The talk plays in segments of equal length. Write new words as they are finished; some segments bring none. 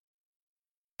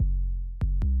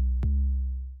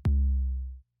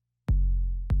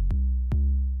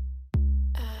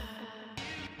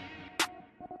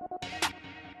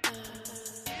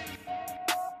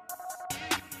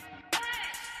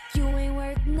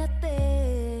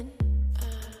nothing.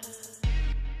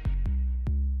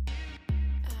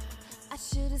 I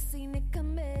should have seen it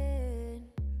coming.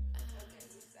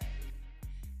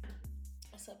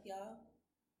 What's up, y'all?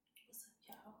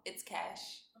 It's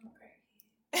Cash. I'm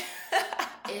okay.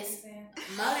 It's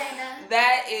Malena.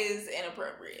 That is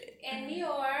inappropriate. And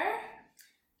Nior.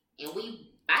 And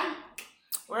we bite.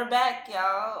 We're back,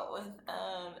 y'all, with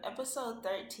episode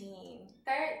 13.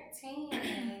 13.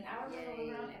 I remember we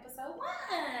were on episode 1.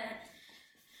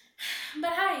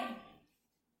 But hi.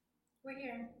 We're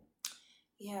here.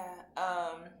 Yeah.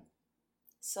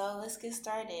 So let's get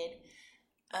started.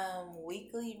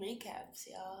 Weekly recaps,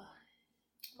 y'all.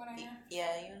 What are you?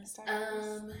 Yeah, you wanna start?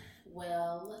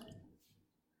 Well,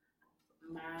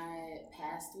 my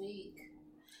past week,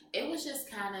 it was just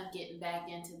kind of getting back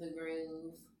into the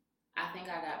groove. I think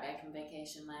I got back from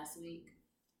vacation last week.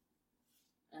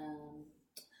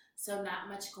 So not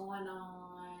much going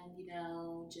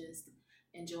on, just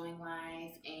enjoying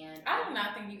life. And I do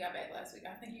not think you got back last week.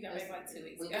 I think you got back like 2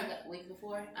 weeks ago. Week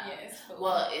before? Yes.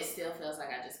 Well, it still feels like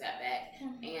I just got back.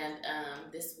 And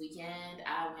this weekend,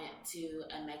 I went to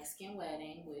a Mexican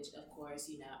wedding, which, of course,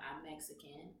 I'm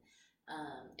Mexican.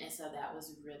 And so that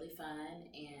was really fun.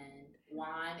 And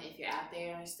Juan, if you're out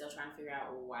there still trying to figure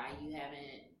out why you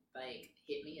haven't,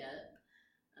 hit me up.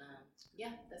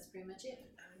 Yeah, that's pretty much it.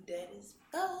 I'm dead as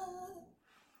fuck.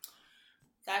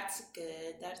 That's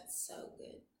good. That's so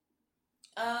good.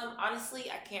 Honestly,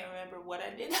 I can't remember what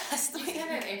I did last week. You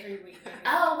said it every week.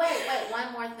 Oh, wait.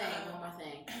 One more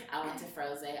thing. I went to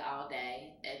Froze all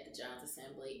day at the Jones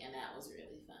Assembly, and that was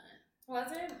really fun.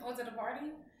 Was it? Was it a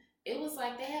party? It was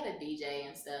like they had a DJ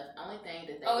and stuff. Only thing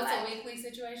that they it's a weekly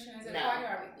situation? Is it a party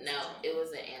or a weekly situation? No, it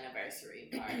was an anniversary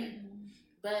party.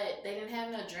 But they didn't have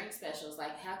no drink specials.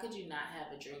 How could you not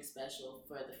have a drink special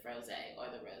for the Froze or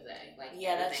the Rose?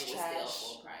 Yeah, that's everything trash. was still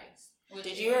full price.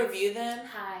 Did you review them?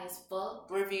 High as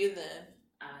fuck. Review them.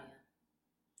 I am.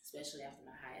 Especially after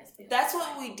my highest bill. That's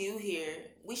what we do here.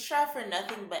 We strive for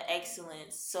nothing but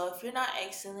excellence. So if you're not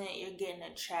excellent, you're getting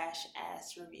a trash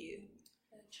ass review.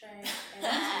 Trash.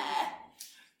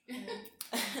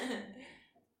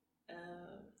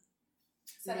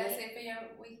 So that's it for your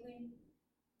weekly?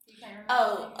 You can't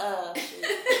remember?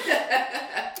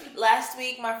 Last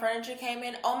week my furniture came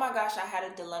in. Oh my gosh, I had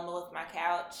a dilemma with my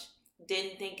couch.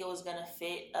 Didn't think it was gonna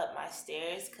fit up my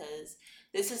stairs because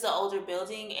this is an older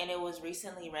building and it was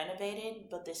recently renovated,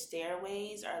 but the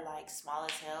stairways are small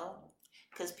as hell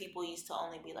because people used to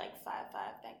only be 5'5"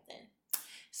 back then.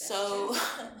 So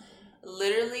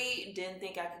literally didn't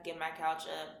think I could get my couch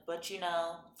up, but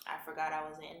I forgot I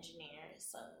was an engineer,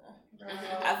 so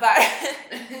I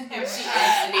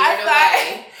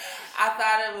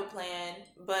thought of a plan,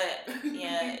 but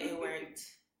yeah, it worked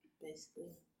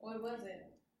basically. What was it?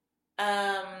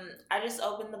 I just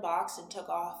opened the box and took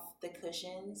off the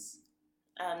cushions.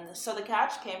 So the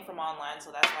couch came from online,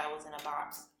 so that's why it was in a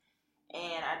box,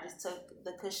 and I just took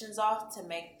the cushions off to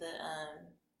make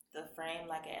the frame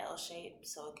like an L shape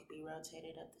so it could be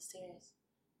rotated up the stairs.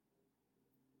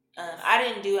 I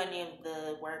didn't do any of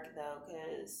the work though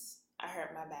because I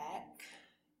hurt my back,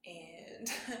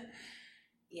 and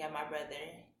yeah, my brother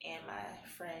and my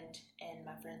friend and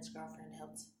my friend's girlfriend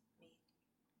helped me.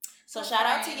 So shout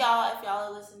out to y'all if y'all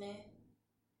are listening.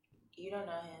 You don't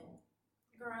know him.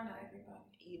 Girl, I know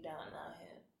everybody. You don't know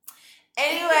him.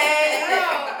 Anyway,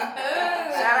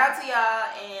 shout out to y'all,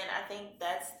 and I think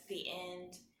that's the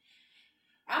end.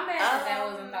 I'm mad that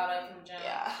wasn't thought of from jump.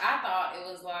 Yeah. I thought it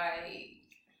was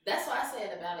That's what I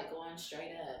said about it going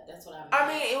straight up. That's what I meant. I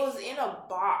mean, it was in a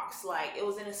box. It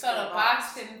was in a square So the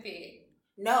box couldn't fit?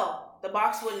 No, the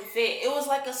box wouldn't fit. It was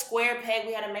like a square peg.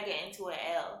 We had to make it into an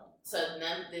L. So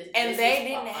none of this. And they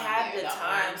didn't have the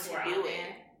time to do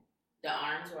it. The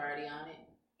arms were already on it.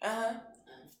 Uh-huh.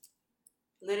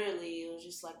 Literally, it was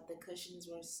just the cushions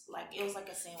were it was like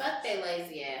a sandwich. Fuck they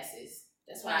lazy asses.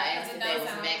 That's why I asked if they was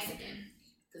Mexican.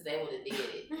 Because they would have did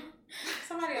it.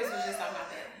 Somebody else was just talking about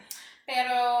that.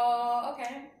 Pero,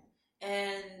 okay.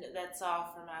 And that's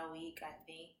all for my week, I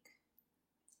think.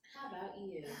 How about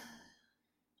you?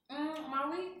 My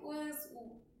week was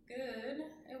good.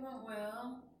 It went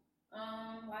well.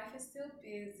 Life is still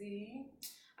busy.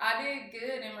 I did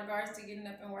good in regards to getting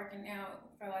up and working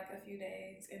out for a few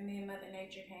days. And then Mother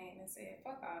Nature came and said,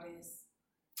 fuck all this.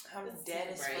 I'm Let's dead take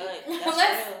a as break. fuck.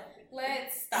 That's real.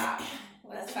 Let's stop.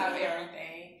 Let's stop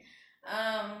everything.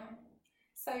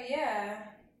 So yeah.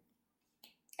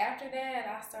 After that,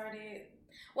 I started.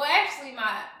 Well, actually,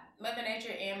 my Mother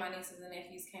Nature and my nieces and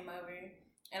nephews came over,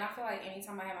 and I feel like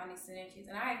anytime I have my nieces and nephews,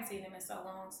 and I hadn't seen them in so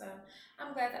long, so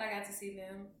I'm glad that I got to see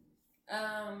them.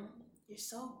 You're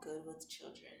so good with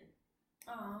children.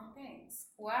 Oh, thanks.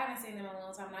 Well, I haven't seen them in a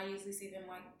long time. I usually see them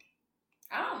like,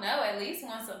 I don't know, at least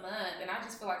once a month. And I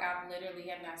just feel like I literally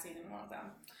have not seen them in a long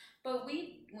time. But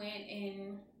we went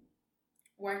and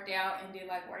worked out and did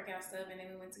like workout stuff. And then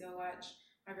we went to go watch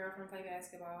my girlfriend play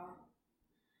basketball.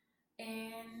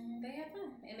 And they had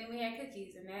fun. And then we had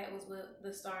cookies. And that was what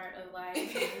the start of like,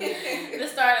 the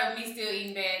start of me still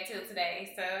eating bad till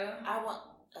today. So I want.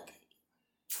 Okay.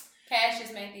 Cash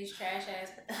just made these trash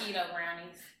ass keto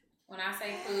brownies. When I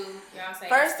say poo, y'all say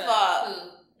First of all, poo.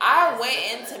 I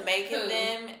went into making Poo.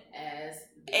 them As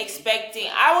expecting.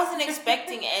 I wasn't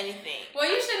expecting anything. Well,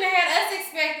 you shouldn't have had us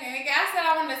expecting. Nigga, I said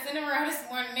I wanted to send them around this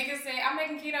morning. Nigga said I'm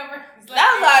making keto brownies. Like,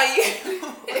 That's how you.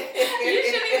 you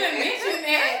shouldn't even mention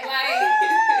that. Like,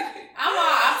 I'm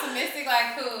all optimistic.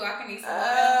 Like, cool, I can eat some more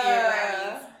healthier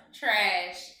brownies.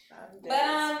 Trash.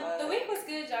 But the week was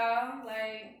good, y'all.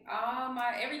 Like,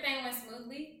 everything went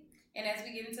smoothly. And as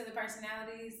we get into the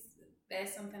personalities,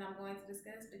 that's something I'm going to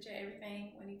discuss. But yeah,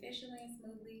 everything went efficiently and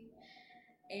smoothly.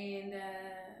 And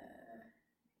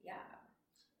yeah.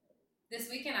 This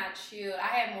weekend I chilled. I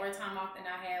had more time off than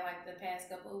I had like the past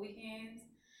couple of weekends.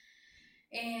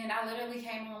 And I literally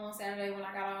came home on Saturday when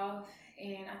I got off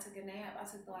and I took a nap. I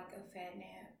took like a fat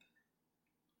nap.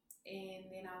 And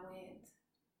then I went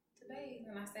to bathe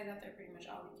and I stayed out there pretty much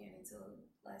all weekend until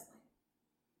last night.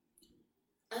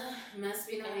 Must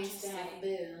be nice to have a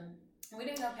boo. We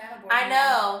didn't go paddleboarding. I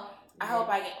know. I hope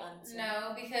I get one too.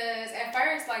 No, because at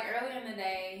first, like earlier in the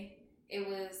day, it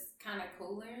was kind of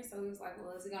cooler. So it was like,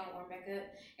 well, is it going to warm back up?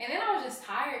 And then I was just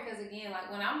tired because, again,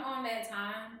 like when I'm on that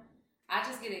time, I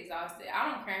just get exhausted.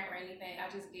 I don't cramp or anything. I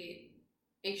just get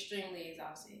extremely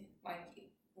exhausted. Like,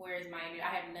 whereas my energy,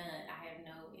 I have none. I have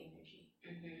no energy.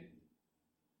 Mm-hmm.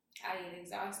 I get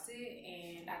exhausted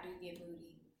and I do get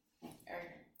moody.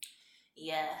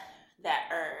 Yeah,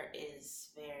 that is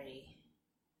very.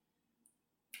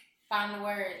 Find the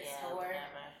words. Yeah, Word.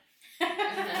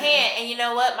 whatever. Can't, and you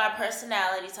know what? My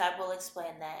personality type will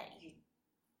explain that.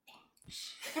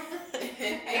 Explain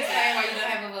why you don't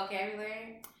have a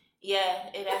vocabulary. Yeah,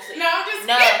 it actually. No, I'm just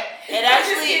no.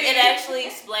 kidding. It actually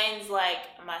explains like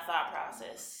my thought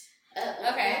process. Okay.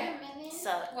 Wait a minute.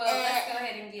 So Well, let's go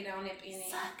ahead and get on it.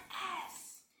 suck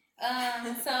ass.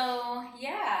 So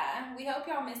yeah, we hope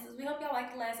y'all missed us. We hope y'all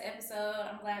liked the last episode.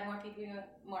 I'm glad more people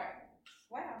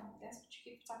wow, that's what you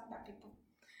keep talking about, people.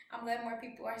 I'm glad more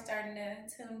people are starting to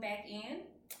tune back in.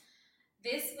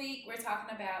 This week we're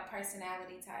talking about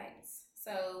personality types.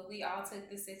 So we all took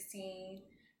the 16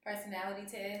 personality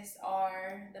tests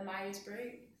or the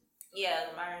Myers-Briggs. Yeah,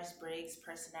 the Myers-Briggs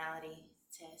personality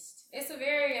test. It's a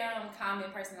very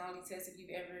common personality test if you've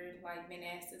ever like been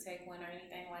asked to take one or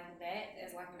anything like that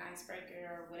as like an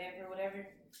icebreaker or whatever.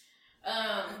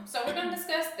 So we're gonna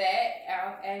discuss that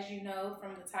out, as you know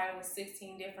from the title, with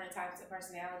 16 different types of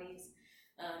personalities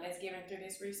as given through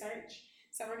this research.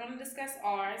 So we're gonna discuss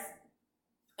ours.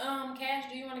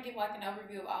 Cash, do you want to give like an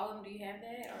overview of all of them? Do you have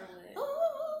that or what?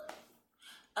 Ooh.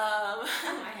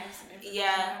 I might have some information.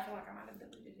 Yeah. I feel like I might have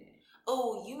deleted it.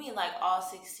 Oh, you mean like all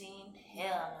 16?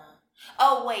 Hell no.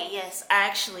 Oh wait, yes, I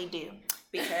actually do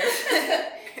because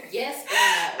Yes or no?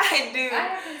 I do I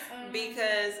have this,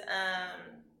 because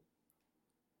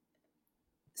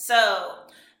so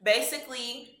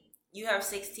basically you have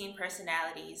 16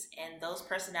 personalities and those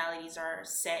personalities are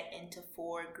set into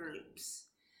 4 groups.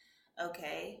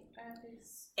 Okay?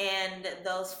 And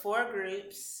those 4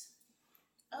 groups,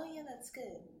 oh yeah, that's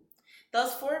good.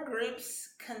 Those 4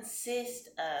 groups consist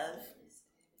of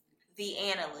the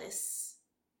analysts.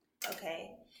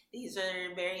 Okay? These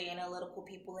are very analytical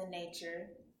people in nature.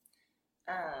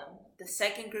 The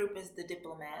second group is the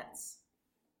diplomats.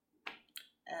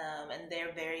 And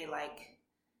they're very like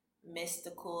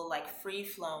mystical, like free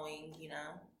flowing, you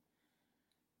know.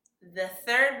 The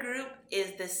third group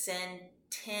is the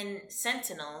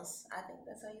sentinels. I think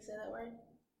that's how you say that word.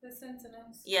 The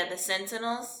sentinels. Yeah, the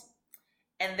sentinels.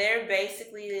 And they're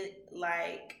basically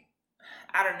like,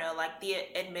 I don't know, like the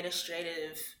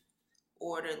administrative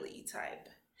orderly type.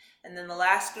 And then the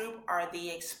last group are the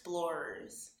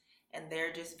explorers. And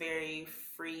they're just very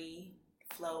free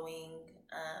flowing,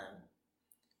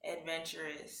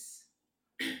 adventurous,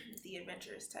 the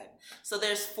adventurous type. So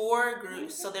there's 4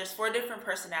 groups. So there's 4 different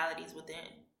personalities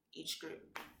within each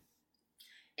group.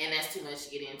 And that's too much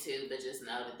to get into, but just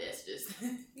know that that's just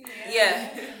Yeah.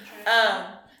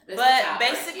 that's But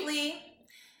basically,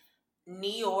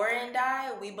 Nior and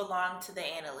I, we belong to the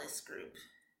analyst group.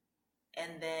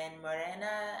 And then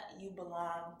Morena, you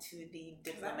belong to the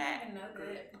diplomat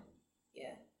group.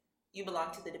 Yeah. You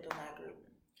belong to the diplomat group.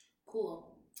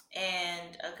 Cool.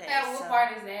 And okay. What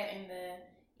part is that in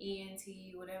the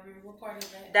ENT, whatever. What part is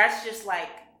that? That's just like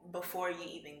before you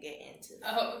even get into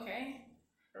that. Oh, okay.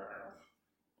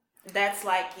 That's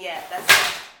like, yeah, that's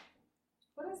like,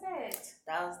 What is that?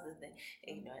 that was the thing.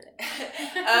 Ignore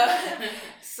that.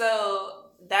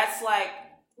 So that's like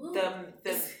the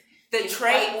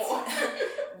traits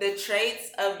the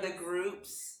traits of the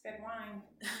groups. That wine.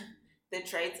 The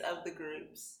traits of the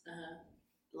groups.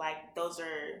 Like those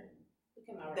are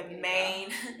the the main.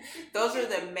 Those are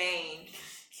the main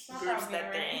groups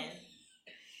that they're in.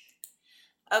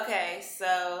 Okay,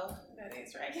 so that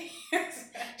is raggedy.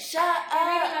 shut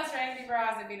Even up. those raggedy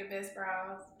bras would be the best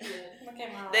bras. Look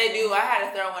at my. They do. I had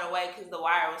to throw one away because the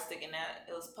wire was sticking out.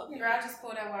 It was poking me. Girl, I just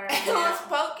pulled that wire. It was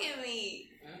poking me.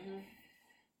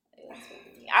 It was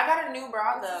poking me. I got a new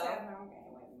bra though.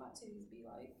 My titties be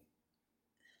like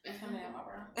coming out my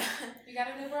bra. You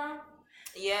got a new bra?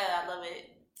 Yeah, I love it.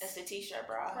 It's a t-shirt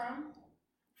bra From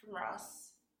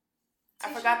Ross. I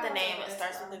T-shirt forgot the bras name. are It the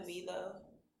starts best with a bras. V though.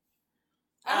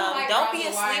 Don't Don't be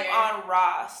asleep on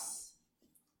Ross.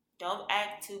 Don't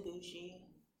act too bougie.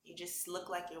 You just look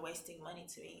like you're wasting money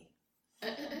to me.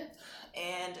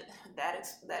 And that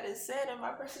is said in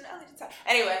my personality type.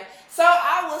 Anyway, so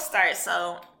I will start.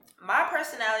 So my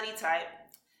personality type.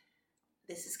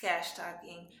 This is Cash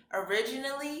talking.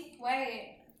 Originally.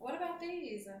 Wait, what about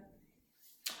these?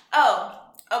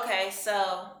 Oh, okay.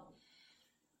 So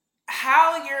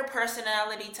how your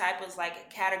personality type is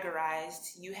like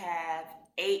categorized, you have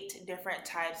 8 different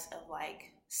types of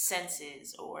like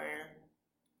senses or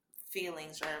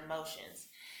feelings or emotions.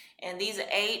 And these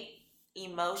 8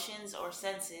 emotions or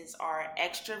senses are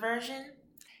extroversion,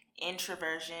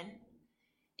 introversion,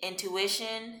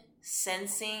 intuition,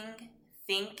 sensing,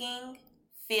 thinking,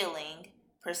 feeling,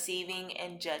 perceiving,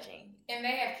 and judging. And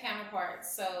they have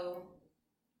counterparts. So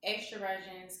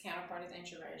extroversion's counterpart is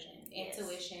introversion. Yes.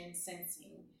 Intuition,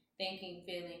 sensing, thinking,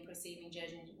 feeling, perceiving,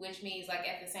 judging. Which means like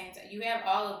at the same time you have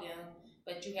all of them,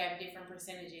 but you have different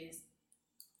percentages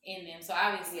in them. So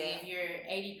obviously if you're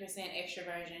 80%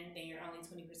 extroversion, then you're only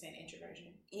 20%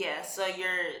 introversion. Yeah, so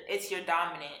it's your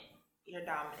dominant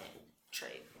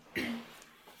trait.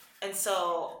 And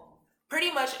so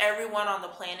pretty much everyone on the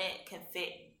planet can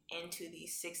fit into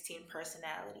these 16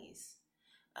 personalities.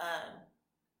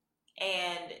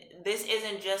 And this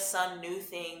isn't just some new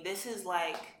thing. This is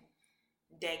like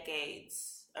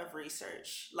decades of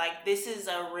research. Like this is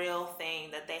a real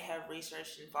thing that they have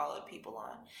researched and followed people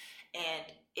on. And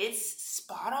it's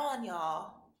spot on,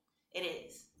 y'all. It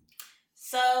is.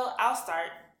 So I'll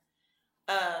start.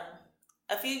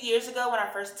 A few years ago when I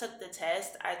first took the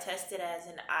test, I tested as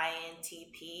an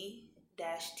INTP-T,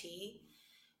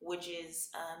 which is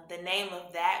the name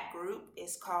of that group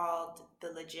is called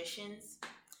the Logicians.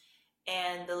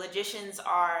 And the Logicians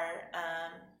are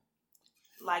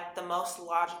like the most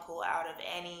logical out of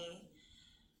any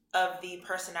of the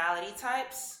personality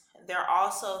types. They're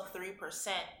also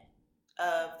 3%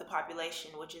 of the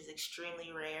population, which is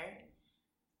extremely rare.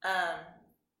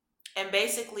 And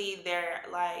basically they're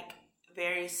like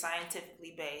very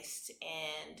scientifically based,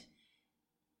 and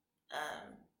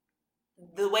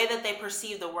the way that they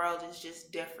perceive the world is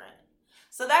just different.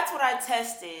 So that's what I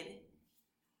tested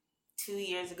 2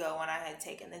 years ago when I had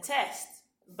taken the test.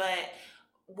 But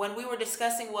when we were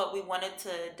discussing what we wanted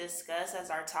to discuss as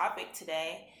our topic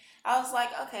today, I was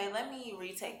like, okay, let me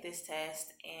retake this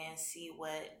test and see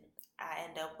what I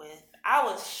end up with. I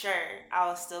was sure I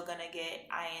was still gonna get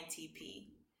INTP.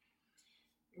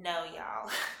 No,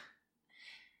 y'all.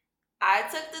 I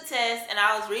took the test and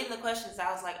I was reading the questions.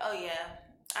 I was like, oh yeah,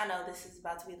 I know this is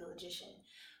about to be the Logician.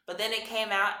 But then it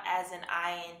came out as an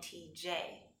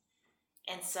INTJ.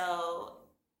 And so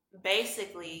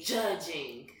basically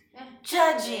Judging,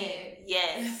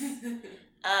 yes.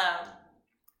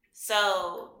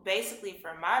 So basically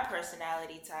for my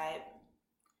personality type,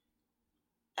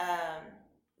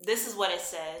 this is what it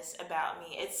says about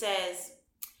me. It says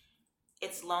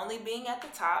it's lonely being at the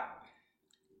top.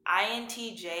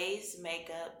 INTJs make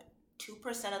up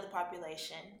 2% of the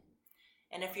population.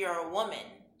 And if you're a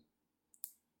woman,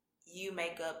 you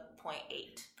make up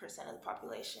 0.8% of the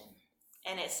population.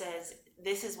 And it says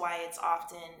this is why it's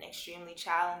often extremely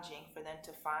challenging for them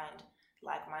to find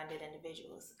like-minded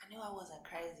individuals. I knew I wasn't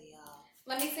crazy, y'all.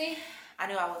 Let me see. I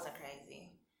knew I wasn't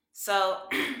crazy. So,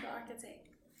 The architect.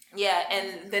 yeah,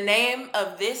 and the name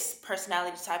of this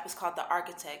personality type is called the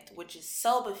Architect, which is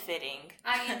so befitting.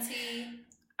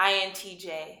 INTJ-T.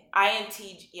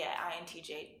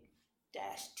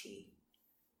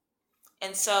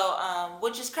 And so,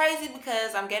 which is crazy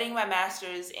because I'm getting my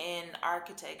master's in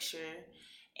architecture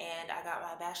and I got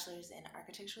my bachelor's in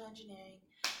architectural engineering.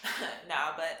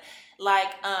 But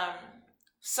like,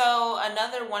 So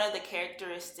another one of the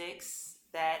characteristics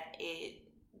that it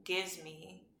gives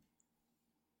me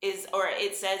is, or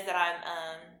it says that I'm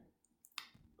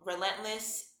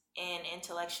relentless in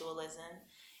intellectualism,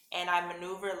 and I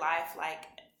maneuver life like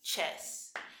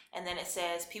chess. And then it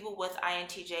says people with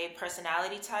INTJ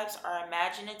personality types are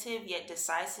imaginative yet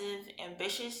decisive,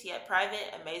 ambitious yet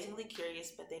private, amazingly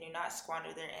curious, but they do not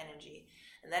squander their energy.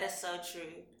 And that is so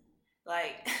true.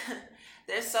 Like,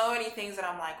 there's so many things that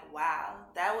I'm like, wow,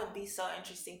 that would be so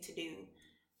interesting to do.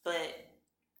 But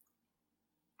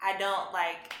I don't,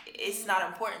 like, it's not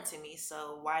important to me,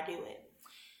 so why do it?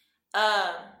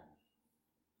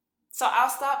 So I'll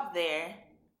stop there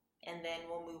and then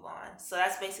we'll move on. So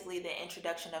that's basically the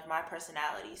introduction of my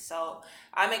personality. So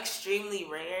I'm extremely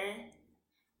rare.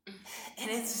 And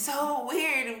it's so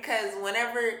weird because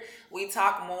whenever we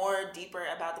talk more deeper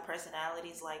about the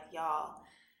personalities, like, y'all,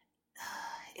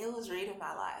 it was reading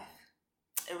my life.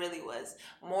 It really was.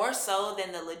 More so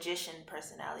than the logician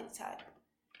personality type.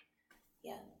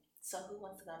 Yeah. So who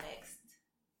wants to go next?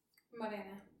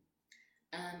 Morena.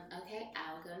 Okay,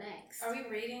 I'll go next. Are we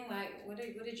reading? Like, what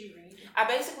did you read? I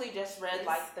basically just read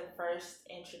like the first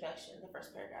introduction, the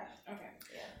first paragraph. Okay.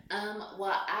 Yeah.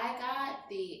 Well, I got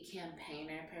the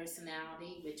campaigner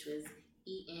personality, which was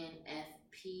ENFP-A.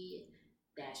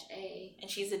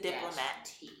 And she's a diplomat.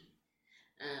 T.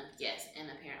 Yes, and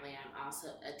apparently I'm also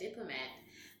a diplomat.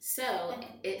 So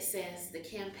it says the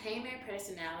campaigner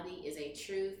personality is a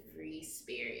true free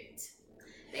spirit.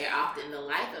 They are often the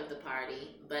life of the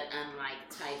party, but unlike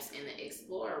types in the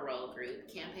explorer role group,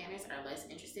 campaigners are less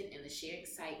interested in the sheer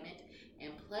excitement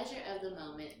and pleasure of the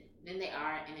moment than they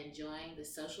are in enjoying the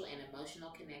social and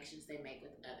emotional connections they make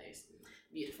with others.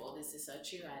 Beautiful. This is so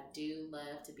true. I do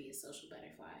love to be a social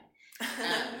butterfly.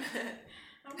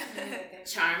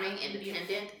 Charming,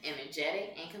 independent,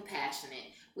 energetic, and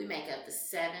compassionate. We make up the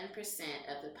 7%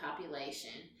 of the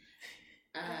population.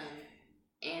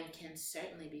 And can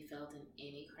certainly be felt in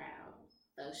any crowd.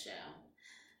 Faux show.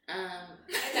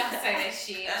 Don't say that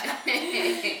shit.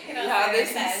 Y'all,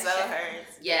 this is so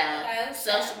hurts. Yeah.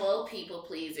 Sociable, people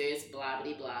pleasers, blah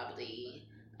blah blah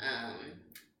blah.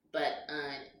 But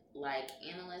like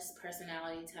analyst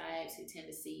personality types who tend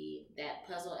to see that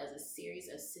puzzle as a series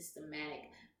of systematic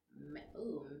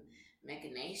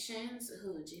machinations.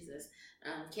 Ooh, Jesus.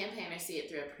 Campaigners see it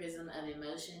through a prism of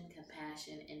emotion,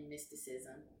 compassion, and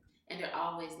mysticism. And they're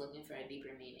always looking for a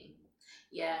deeper meaning.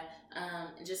 Yeah,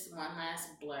 just one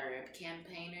last blurb.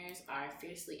 Campaigners are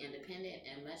fiercely independent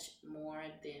and much more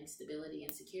than stability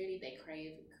and security. They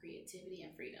crave creativity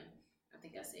and freedom. I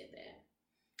think I said that.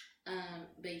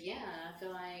 But yeah, I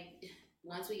feel like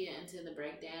once we get into the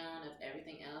breakdown of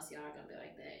everything else, y'all are going to be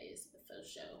like, that is for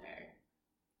show her.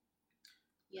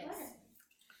 Yes.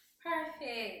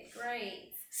 Perfect.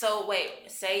 Great. So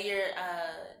wait, say your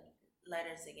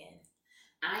letters again.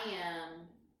 I am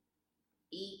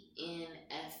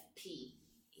ENFP.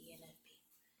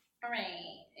 All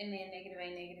right. And then negative A,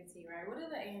 negative T, right? What are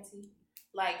the A and T?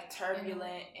 Like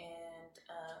turbulent and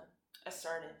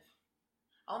assertive.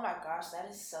 Oh my gosh, that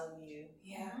is so you.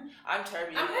 Yeah. Mm-hmm. I'm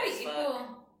turbulent. I'm pretty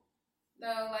equal.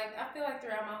 Though, like, I feel like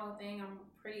throughout my whole thing, I'm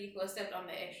pretty equal, except on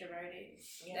the extroverted.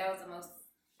 Yeah. That was the most,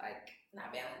 like,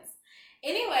 not balanced.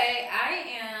 Anyway, I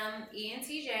am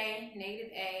ENTJ,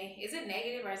 negative A. Is it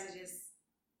negative or is it just...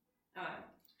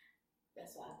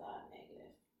 That's why I thought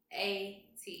negative.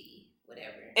 AT,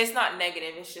 whatever. It's not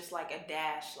negative. It's just like a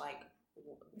dash, like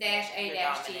dash A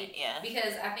dash T. Yeah.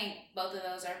 Because I think both of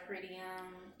those are pretty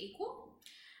equal.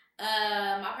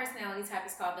 My personality type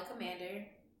is called the Commander.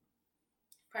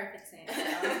 Perfect sense.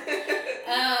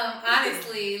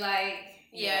 Honestly, like,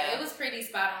 yeah, it was pretty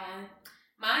spot on.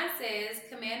 Mine says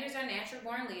commanders are natural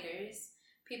born leaders.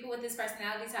 People with this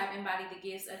personality type embody the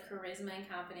gifts of charisma and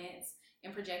confidence,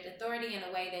 and project authority in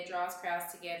a way that draws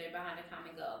crowds together behind a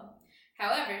common goal.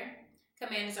 However,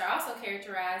 commanders are also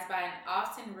characterized by an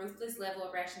often ruthless level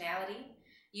of rationality,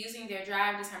 using their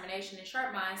drive, determination, and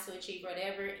sharp minds to achieve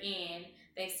whatever end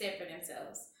they set for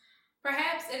themselves.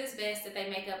 Perhaps it is best that they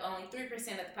make up only 3%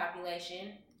 of the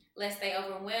population, lest they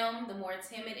overwhelm the more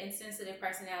timid and sensitive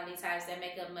personality types that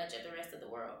make up much of the rest of the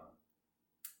world.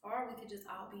 Or we could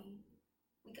all be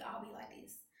like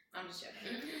this. I'm just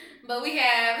joking. But we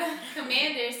have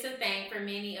commanders to thank for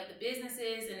many of the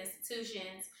businesses and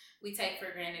institutions we take for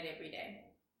granted every day.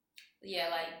 Yeah,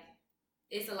 like,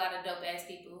 it's a lot of dope-ass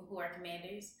people who are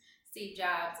commanders. Steve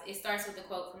Jobs. It starts with a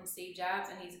quote from Steve Jobs,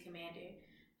 and he's a commander.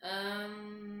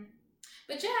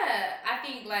 But yeah, I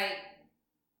think, like,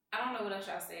 I don't know what else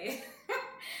y'all said.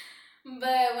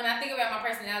 But when I think about my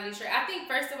personality trait, I think,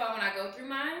 first of all, when I go through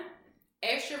mine,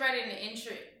 extroverted and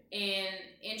and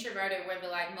introverted were the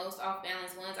like most off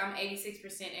balance ones. I'm 86%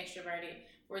 extroverted,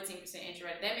 14%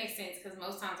 introverted. That makes sense because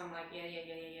most times I'm like, yeah.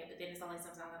 But then it's only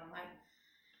sometimes that I'm like,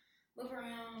 move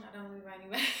around, I don't move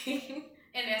anyway.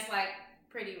 And that's like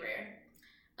pretty rare.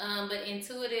 But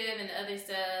intuitive and the other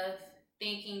stuff,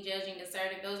 thinking, judging,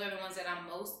 assertive, those are the ones that I'm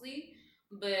mostly,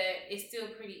 but it's still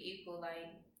pretty equal,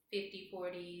 like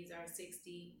 50-40s or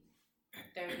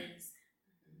 60-30s.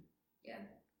 Yeah.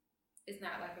 It's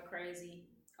not like a crazy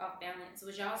off balance.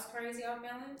 Was y'all's crazy off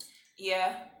balance?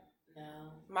 Yeah.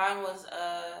 No. Mine was,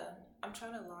 I'm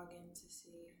trying to log in to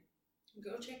see.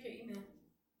 Go check your email.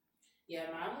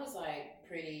 Yeah, mine was like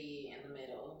pretty in the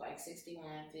middle, like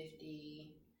 61,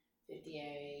 50,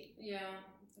 58. Yeah,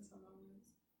 that's what mine was.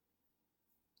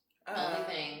 The only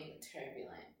thing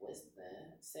turbulent was the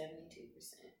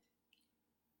 72%.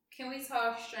 Can we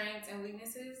talk strengths and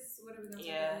weaknesses? What are we going to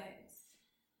talk about next?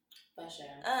 For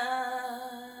sure.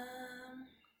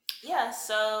 Yeah,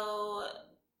 so,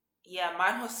 yeah,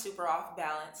 mine was super off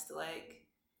balanced, like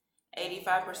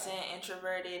 85%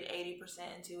 introverted,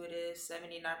 80% intuitive,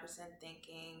 79%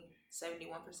 thinking,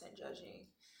 71% judging,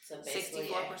 So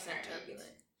 64%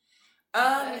 turbulent.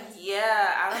 Yes.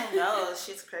 Yeah, I don't know.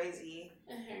 Shit's crazy.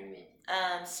 A hermit.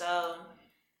 So,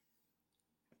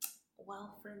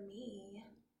 well, for me,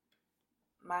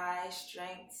 my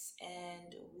strengths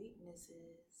and weaknesses,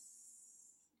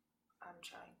 I'm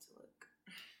trying to look.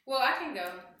 Well, I can go.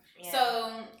 Yeah.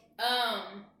 So,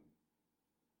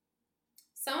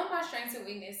 some of my strengths and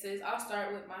weaknesses, I'll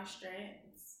start with my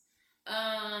strengths.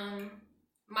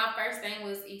 My first thing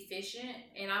was efficient,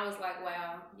 and I was like,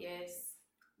 wow, yes,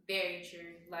 very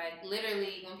true. Like,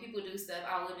 literally, when people do stuff,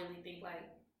 I'll literally think like,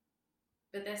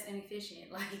 but that's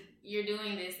inefficient. Like, you're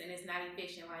doing this and it's not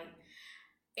efficient. Like,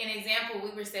 an example,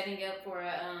 we were setting up for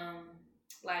a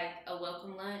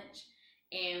welcome lunch,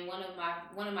 and one of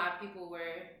my people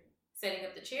were setting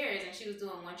up the chairs, and she was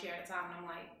doing one chair at a time, and I'm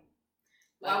like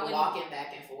walking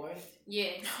back and forth.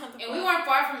 Yeah, and we weren't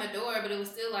far from the door, but it was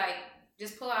still like,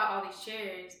 just pull out all these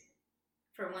chairs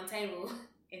for one table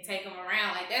and take them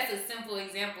around. Like, that's a simple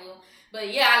example, but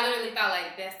yeah, I literally thought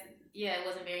like it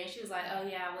wasn't very. And she was like, oh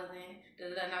yeah, I wasn't.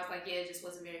 And I was like, yeah, it just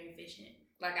wasn't very efficient.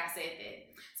 Like I said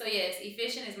that. So yes,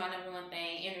 efficient is my number one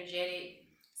thing. Energetic,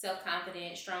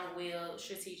 self-confident, strong-willed,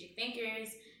 strategic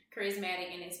thinkers,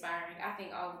 charismatic, and inspiring. I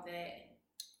think all of that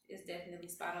is definitely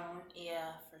spot on.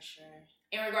 Yeah, for sure.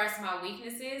 In regards to my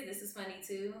weaknesses, this is funny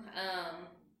too.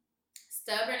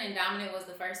 Stubborn and dominant was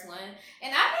the first one.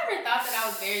 And I never thought that I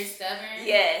was very stubborn.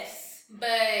 Yes.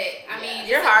 But, I mean,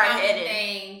 you're it's a common hard-headed.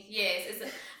 thing. Yes.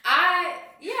 I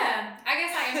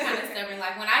guess I am kind of stubborn.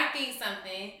 Like, when I think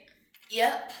something,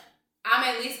 Yep. I'm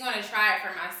at least going to try it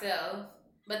for myself.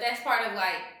 But that's part of,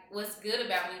 like, what's good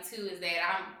about me too is that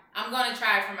I'm going to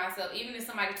try it for myself. Even if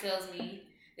somebody tells me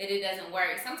that it doesn't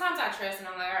work. Sometimes I trust and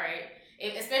I'm like, all right.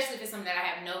 Especially if it's something that I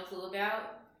have no clue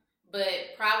about.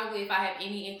 But probably if I have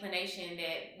any inclination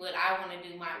that what I want to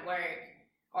do might work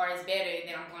or is better,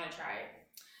 then I'm going to try it.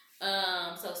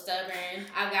 So stubborn.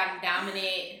 I've gotten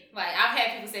dominant. Like, I've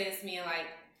had people say this to me like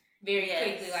very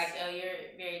quickly, like, oh,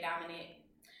 you're very dominant.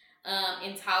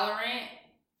 Intolerant.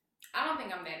 I don't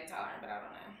think I'm that intolerant, but I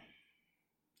don't know.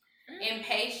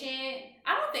 Impatient.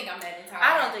 I don't think I'm that intolerant.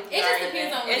 I don't think it just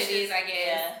depends on what it is, I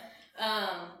guess.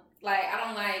 Yeah. Like, I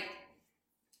don't like.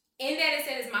 In that it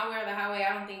said it's my way or the highway.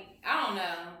 I don't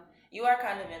know. You are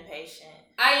kind of impatient.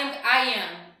 I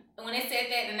am. When it said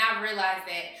that, and I realized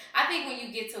that. I think when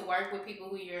you get to work with people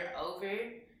who you're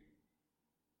over,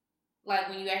 like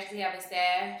when you actually have a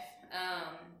staff,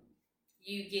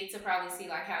 you get to probably see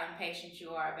like how impatient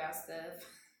you are about stuff.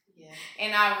 Yeah.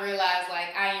 And I realized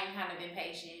like I am kind of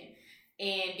impatient.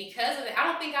 And because of it, I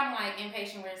don't think I'm like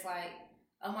impatient where it's like,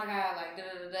 oh my God, like da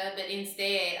da da. But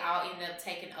instead, I'll end up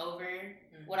taking over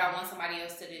what I want somebody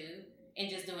else to do and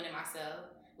just doing it myself,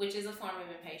 which is a form of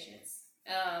impatience.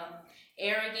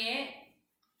 Arrogant.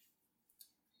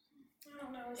 I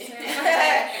don't know. I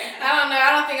don't know.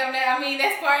 I don't think I'm that. I mean,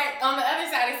 that's part. On the other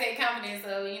side, it said confidence,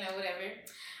 so whatever.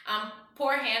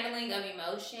 Poor handling of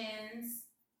emotions.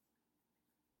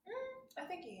 I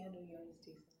think you handle yours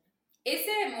decently. It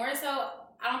said more so.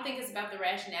 I don't think it's about the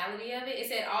rationality of it. It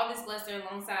said all this bluster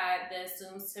alongside the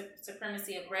assumed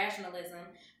supremacy of rationalism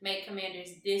make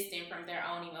commanders distant from their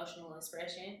own emotional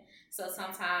expression. So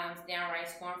sometimes downright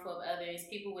scornful of others.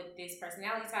 People with this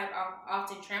personality type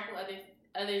often trample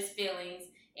others' feelings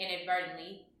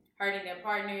inadvertently, hurting their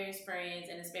partners, friends,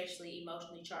 and especially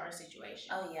emotionally charged situations.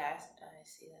 Oh yeah, I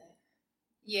see that.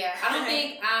 Yeah, I don't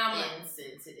think I'm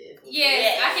insensitive.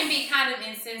 Yes, I can be kind of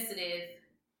insensitive.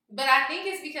 But I think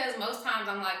it's because most times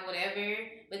I'm like whatever,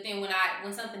 but then when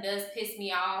something does piss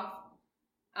me off,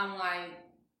 I'm like,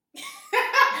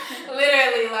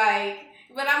 literally like,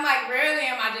 but I'm like, rarely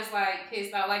am I just like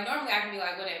pissed off. Like normally I can be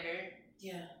like, whatever.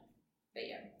 Yeah. But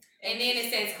yeah. And then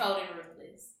it says cold and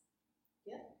ruthless.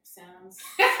 Yep. Sounds.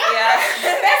 Yeah. That's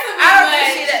a bit I don't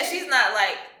much. think she's not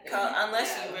like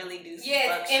unless you really do some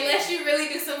fuck shit. Unless you really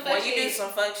do some fuck shit. When you do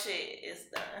some fuck shit, it's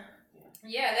done.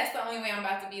 Yeah, that's the only way I'm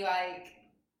about to be like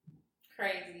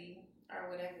crazy or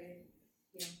whatever.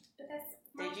 Yeah. But that's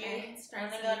Did you?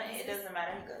 It doesn't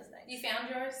matter who goes next. You found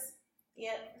yours?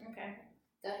 Yep. Okay.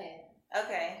 Go ahead.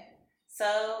 Okay.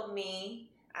 So me,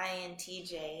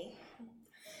 INTJ.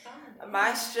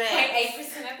 My strength. 0.8%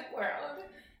 of the world.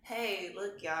 Hey,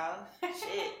 look, y'all.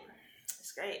 Shit.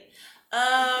 It's great.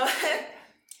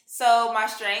 So my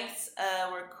strengths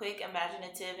were quick,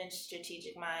 imaginative, and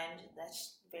strategic mind.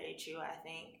 That's very true, I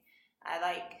think.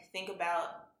 I think about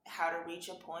how to reach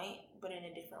a point, but in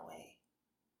a different way.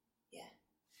 Yeah.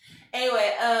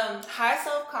 Anyway, high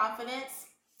self-confidence.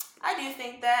 I do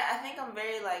think that. I think I'm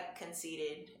very,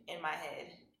 conceited in my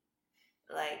head.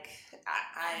 I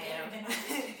am.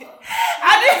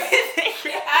 I do think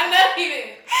I know you did.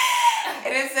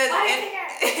 And it says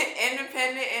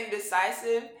independent and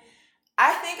decisive.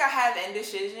 I think I have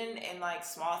indecision in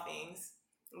small things,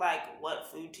 like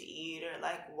what food to eat or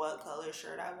what color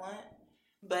shirt I want.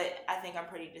 But I think I'm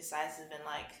pretty decisive in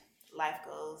life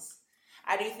goals.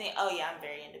 I do think, I'm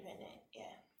very independent.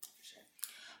 Yeah, for sure.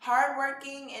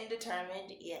 Hardworking and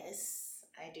determined. Yes,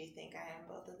 I do think I am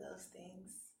both of those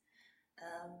things.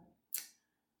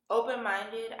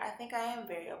 Open-minded. I think I am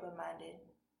very open-minded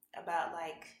about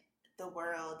the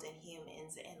world and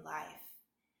humans and life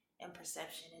and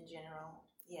perception in general.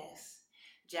 Yes.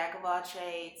 Jack of all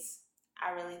trades.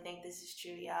 I really think this is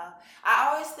true, y'all. I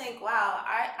always think, wow,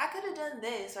 I could have done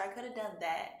this or I could have done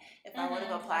that if I would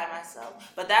have applied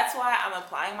myself. But that's why I'm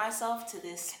applying myself to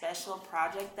this special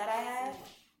project that I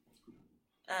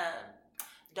have.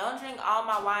 Don't drink all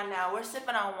my wine now. We're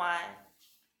sipping on wine.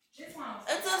 It's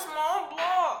a small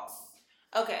box.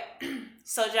 Okay.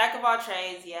 So Jack of all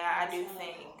trades, yeah, I do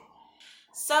think.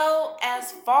 So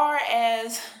as far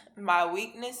as my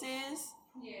weaknesses,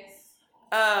 Yes.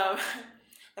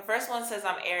 the first one says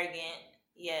I'm arrogant.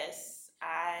 Yes,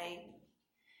 I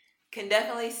can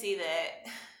definitely see that.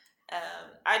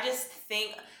 I just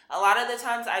think a lot of the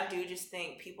times I do just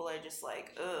think people are just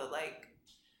ugh,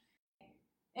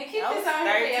 And keep that this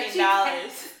was on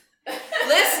 $13.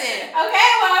 Listen, okay,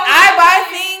 well, I buy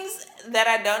things that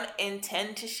I don't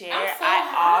intend to share. I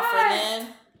hot. offer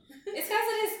them. It's because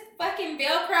of this fucking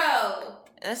Velcro.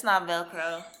 It's not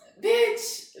Velcro.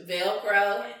 Bitch,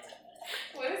 Velcro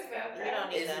What is Velcro? You don't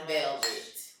need is that much.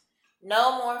 velvet.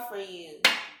 No more for you.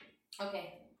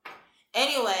 Okay.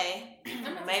 Anyway,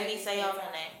 made me say your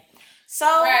name. name. So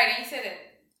Right, you said it.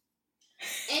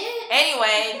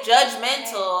 anyway,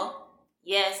 judgmental.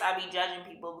 Yes, I be judging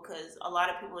people because a lot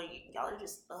of people y'all are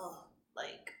just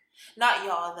not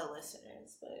y'all the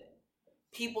listeners, but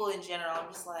people in general.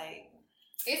 I'm just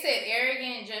It said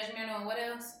arrogant, judgmental, and what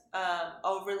else?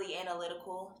 overly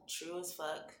analytical, true as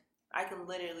fuck. I can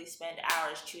literally spend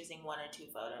hours choosing one or two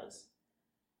photos.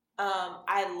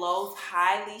 I loathe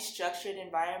highly structured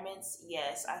environments.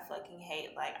 Yes, I fucking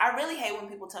hate, I really hate when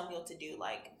people tell me what to do.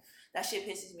 That shit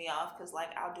pisses me off because,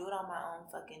 I'll do it on my own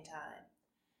fucking time.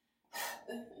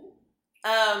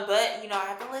 But, I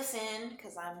have to listen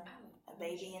because I'm a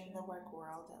baby in the work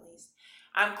world, at least.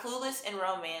 I'm clueless in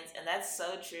romance, and that's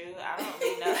so true. I don't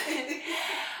really know.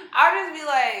 I'll just be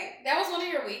like... That was one of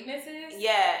your weaknesses?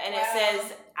 Yeah, and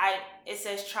Wow. it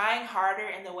says trying harder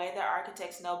in the way that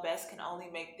architects know best can only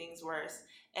make things worse.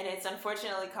 And it's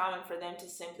unfortunately common for them to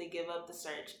simply give up the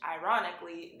search.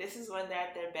 Ironically, this is when they're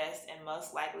at their best and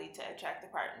most likely to attract a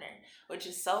partner, which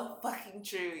is so fucking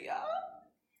true, y'all.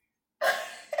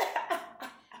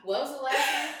 What was the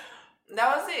last one?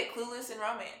 That was it. Clueless in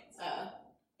romance.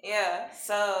 Yeah,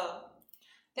 so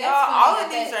That's all funny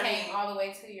of these are came me. all the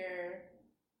way to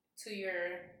your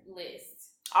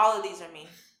list. All of these are me.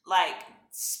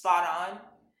 Spot on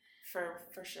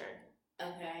for sure.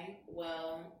 Okay,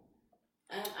 well,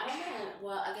 I don't know.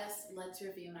 Well, I guess let's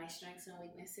review my strengths and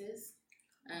weaknesses.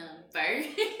 First,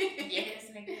 Yes,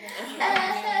 nigga.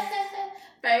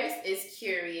 first is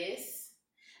curious.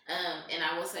 And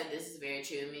I will say this is very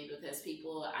true to me because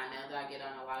I know that I get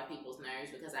on a lot of people's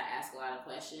nerves because I ask a lot of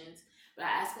questions. But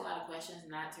I ask a lot of questions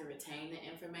not to retain the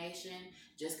information,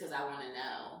 just because I want to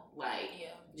know.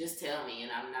 Just tell me,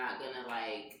 and I'm not gonna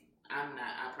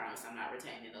I promise I'm not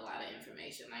retaining a lot of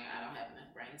information. I don't have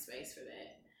enough brain space for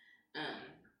that.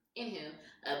 Anywho,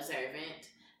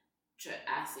 observant.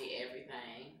 I see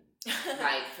everything.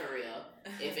 For real.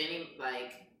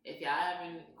 If y'all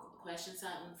ever question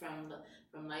something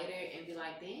from later and be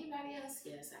like, did anybody else?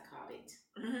 Yes, I caught it.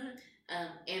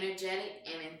 Energetic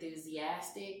and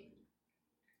enthusiastic,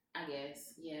 I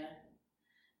guess. Yeah.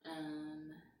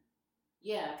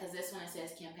 Yeah, because this one it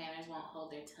says campaigners won't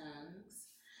hold their tongues.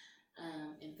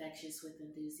 Infectious with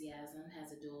enthusiasm,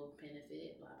 has a dual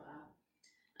benefit, blah,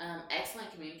 blah.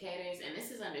 Excellent communicators, and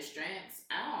this is under strengths.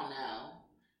 I don't know.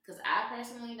 Because I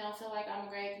personally don't feel like I'm a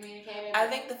great communicator. I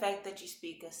think the fact that you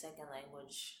speak a second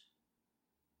language.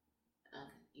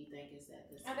 You think is that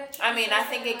this? I mean, I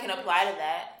think it can apply to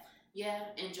that.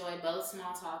 Yeah, enjoy both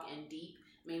small talk and deep,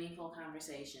 meaningful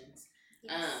conversations.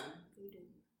 Yes, you do.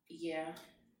 Yeah,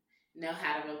 know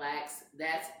how to relax.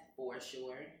 That's for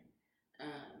sure.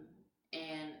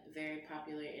 And very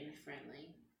popular and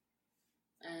friendly.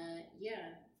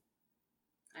 Yeah,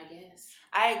 I guess.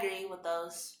 I agree with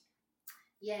those.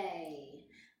 Yay.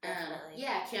 Definitely.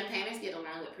 Yeah, campaigners get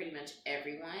along with pretty much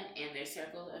everyone, and their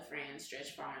circle of friends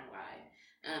stretch far and wide.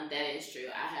 That is true.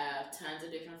 I have tons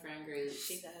of different friend groups.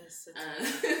 She does.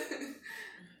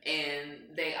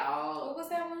 And they all... What was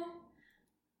that one?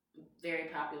 Very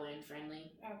popular and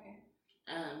friendly. Okay.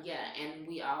 Yeah, and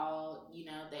we all,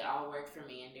 they all work for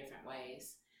me in different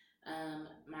ways.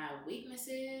 My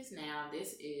weaknesses, now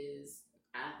this is,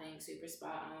 I think, super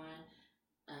spot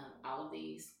on. All of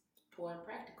these poor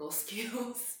practical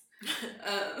skills.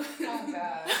 Oh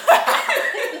God.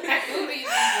 Who do you think you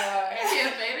are?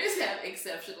 Campaigners have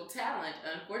exceptional talent.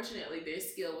 Unfortunately, their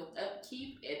skill with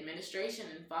upkeep, administration,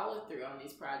 and follow through on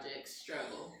these projects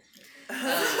struggle.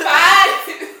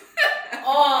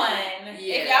 On.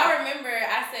 Yeah. If y'all remember,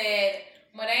 I said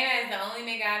Modena is the only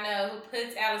nigga I know who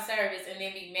puts out a service and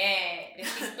then be mad that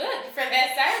she's booked for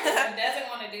that service and doesn't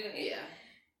want to do it.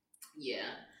 Yeah.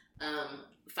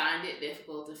 Find it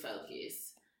difficult to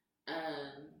focus.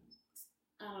 I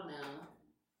don't know.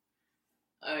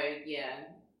 Or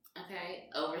okay.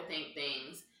 Overthink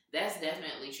things. That's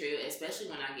definitely true, especially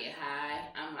when I get high.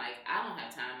 I'm like, I don't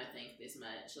have time to think this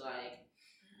much. Like,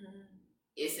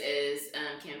 it says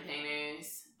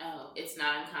campaigners, it's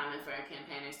not uncommon for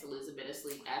campaigners to lose a bit of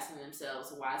sleep asking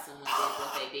themselves why someone did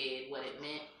what they did, what it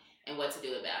meant, and what to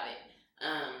do about it.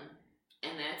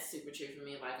 And that's super true for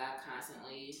me. Like, I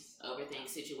constantly overthink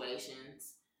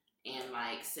situations and,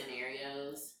 like,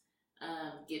 scenarios.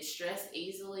 Get stressed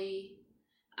easily.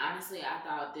 Honestly, I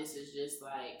thought this was just,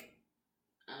 like,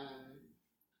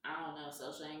 I don't know,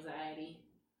 social anxiety.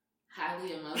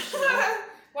 Highly emotional.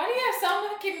 Why do you have so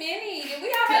many? We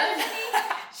all have many.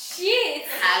 Shit.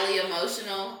 Highly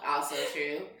emotional, also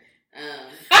true. Not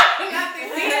that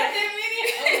many.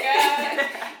 Oh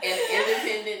God. And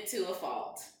independent to a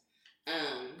fault.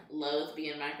 Loathe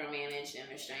being micromanaged and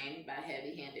restrained by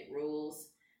heavy-handed rules.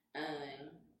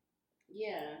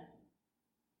 Yeah.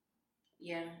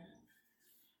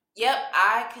 Yep,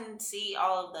 I can see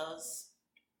all of those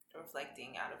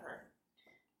reflecting out of her.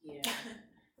 Yeah.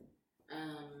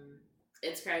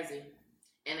 It's crazy.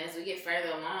 And as we get further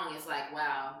along, it's like,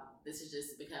 wow, this is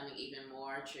just becoming even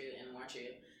more true and more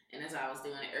true. And as I was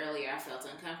doing it earlier, I felt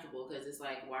uncomfortable because it's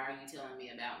like, why are you telling me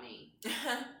about me?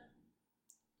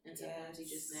 And sometimes you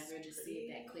just never just see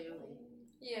it that clearly.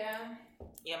 Yeah.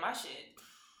 Yeah, my shit.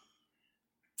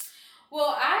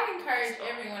 Well, I encourage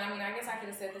everyone. I mean, I guess I could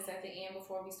have said this at the end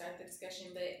before we start the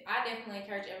discussion, but I definitely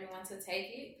encourage everyone to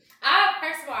take it.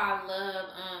 First of all, I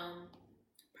love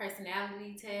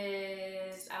personality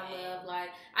tests. I love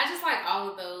I just like all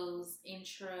of those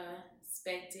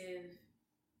introspective,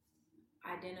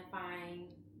 identifying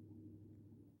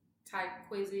type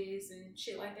quizzes and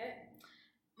shit like that.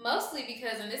 Mostly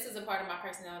because, and this is a part of my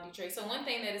personality trait. So one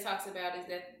thing that it talks about is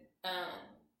that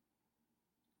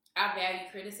I value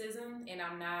criticism, and I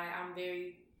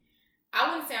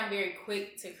wouldn't say I'm very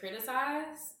quick to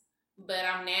criticize, but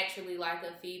I'm naturally like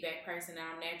a feedback person.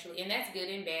 And that's good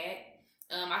and bad.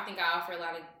 I think I offer a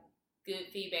lot of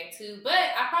good feedback too, but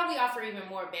I probably offer even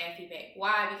more bad feedback.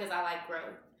 Why? Because I like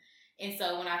growth. And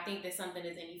so when I think that something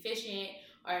is inefficient,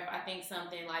 or if I think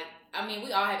something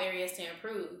we all have areas to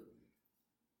improve,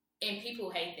 and people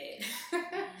hate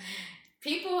that.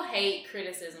 People hate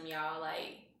criticism, y'all.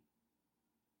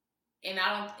 And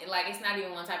I don't, it's not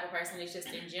even one type of person, it's just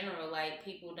in general,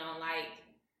 people don't like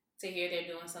to hear they're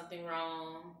doing something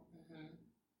wrong.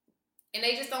 And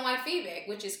they just don't like feedback,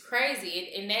 which is crazy.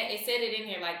 It said it in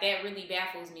here, that really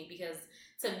baffles me, because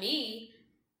to me,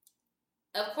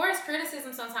 of course,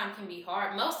 criticism sometimes can be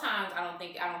hard. Most times, I don't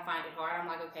find it hard. I'm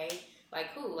like, okay,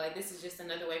 cool. This is just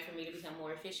another way for me to become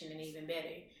more efficient and even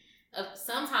better.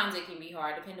 Sometimes it can be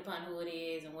hard, depending upon who it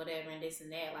is and whatever and this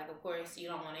and that. Of course, you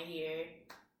don't want to hear,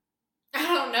 I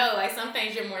don't don't know. Like, some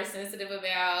things you're more sensitive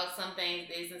about, some things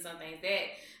this and some things that.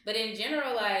 But in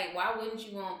general, like, why wouldn't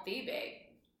you want feedback?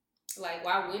 Like,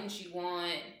 why wouldn't you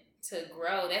want to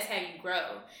grow? That's how you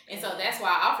grow. And so that's why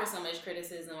I offer so much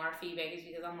criticism or feedback, is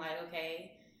because I'm like,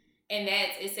 okay. And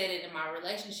it said it in my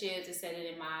relationships, it said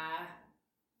it in my,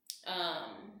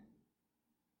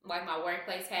 like, my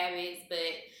workplace habits. But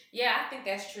yeah, I think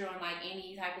that's true in like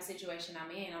any type of situation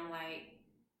I'm in. I'm like,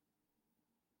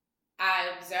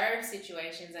 I observe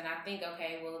situations and I think,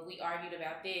 okay, well, if we argued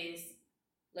about this,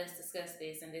 let's discuss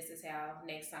this, and this is how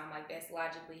next time. Like, that's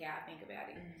logically how I think about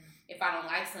it. Mm-hmm. If I don't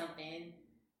like something,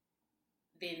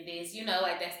 then this,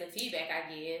 like, that's the feedback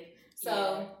I give.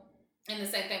 So, and the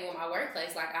same thing with my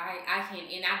workplace. Like, I can,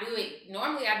 and I do it,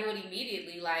 normally I do it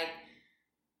immediately. Like,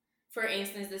 for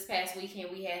instance, this past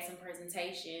weekend we had some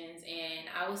presentations, and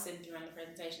I was sitting through the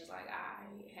presentations like, I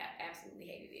absolutely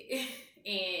hated it.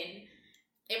 And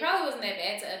it probably wasn't that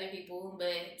bad to other people,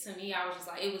 but to me, I was just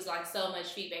like, it was like so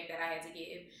much feedback that I had to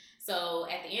give. So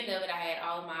at the end of it, I had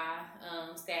all of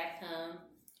my staff come,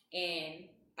 and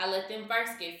I let them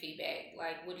first give feedback.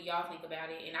 Like, what do y'all think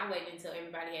about it? And I waited until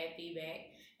everybody had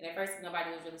feedback. And at first,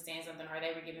 nobody was really saying something, or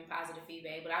they were giving positive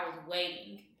feedback, but I was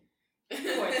waiting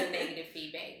for the negative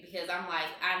feedback, because I'm like,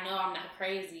 I know I'm not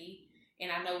crazy, and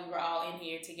I know we were all in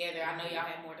here together. I know y'all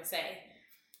have more to say.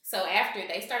 So after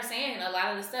they start saying a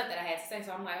lot of the stuff that I had to say,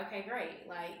 so I'm like, okay, great.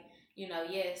 Like,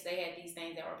 yes, they had these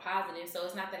things that were positive. So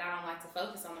it's not that I don't like to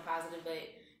focus on the positive, but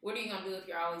what are you going to do if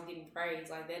you're always getting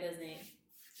praise? Like, that doesn't,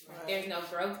 there's no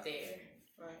growth there.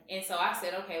 Right. And so I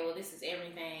said, okay, well, this is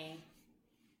everything.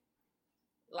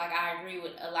 Like, I agree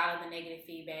with a lot of the negative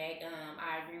feedback.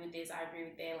 I agree with this. I agree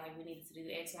with that. Like, we needed to do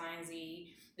X, Y, and Z.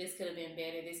 This could have been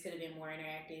better. This could have been more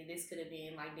interactive. This could have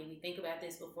been, like, did we think about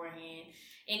this beforehand?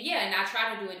 And and I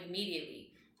try to do it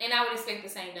immediately. And I would expect the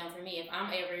same done for me. If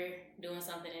I'm ever doing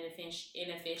something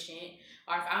inefficient,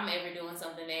 or if I'm ever doing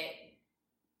something that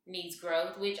needs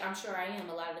growth, which I'm sure I am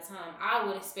a lot of the time, I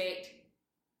would expect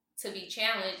to be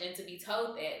challenged and to be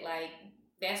told that. Like,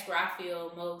 that's where I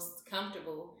feel most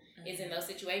comfortable. Is in those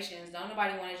situations. Don't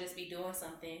nobody want to just be doing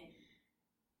something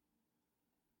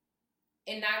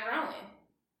and not growing.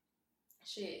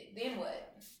 Shit. Then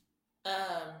what?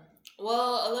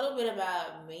 Well, a little bit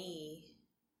about me.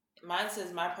 Mine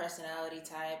says my personality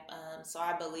type. So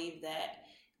I believe that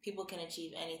people can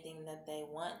achieve anything that they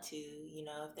want to,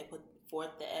 if they put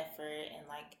forth the effort and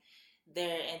like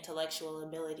their intellectual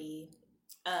ability.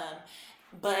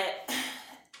 But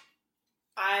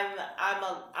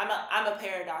I'm a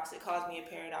paradox. It calls me a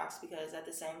paradox because at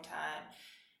the same time,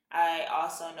 I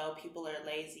also know people are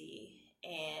lazy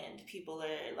and people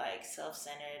are like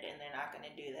self-centered and they're not going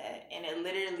to do that. And it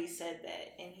literally said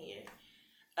that in here.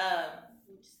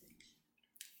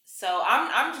 So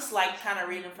I'm just like kind of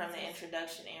reading from the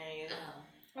introduction area.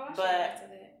 But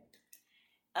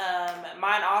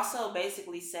mine also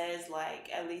basically says, like,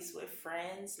 at least with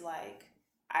friends, like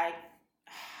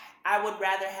I would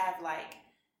rather have like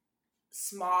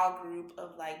small group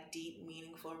of like deep,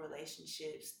 meaningful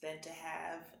relationships than to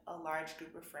have a large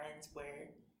group of friends where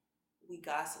we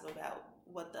gossip about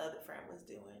what the other friend was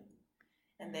doing.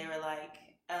 And they were like,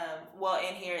 well,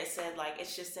 in here it said like,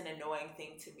 it's just an annoying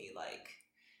thing to me. Like,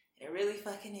 it really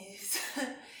fucking is.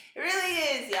 It really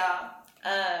is, y'all.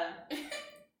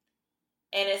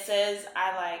 And it says,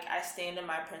 I stand in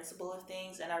my principle of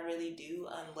things, and I really do,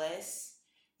 unless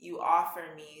you offer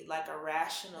me like a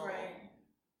rational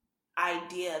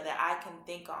idea that I can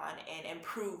think on and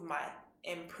improve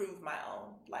my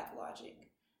own like logic,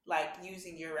 like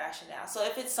using your rationale. So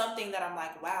if it's something that I'm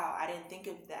like, wow, I didn't think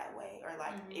of it that way, or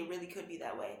like it really could be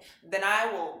that way, then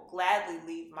I will gladly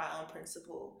leave my own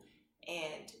principle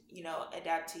and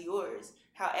adapt to yours.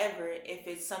 However, if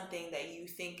it's something that you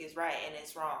think is right and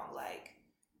it's wrong, like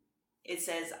it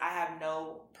says, I have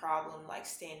no problem like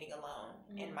standing alone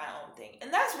in my own thing.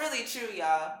 And that's really true,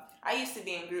 y'all. I used to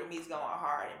be in group meets going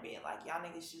hard and being like, y'all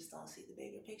niggas just don't see the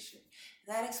bigger picture.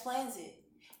 That explains it,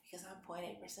 because I'm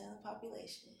 0.8% of the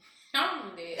population.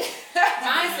 I'm dead.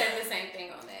 Mine said the same thing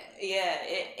on that. Yeah,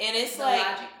 and it's the like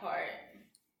logic part.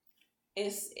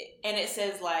 And it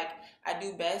says like, I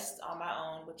do best on my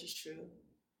own, which is true.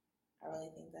 I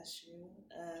really think that's true.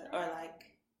 Or like,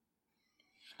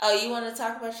 oh, you want to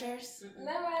talk about yours?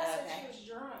 No, I said she was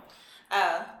drunk.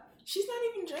 Oh, she's not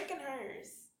even drinking hers.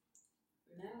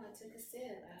 No, I took a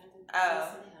sip. I had to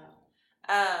listen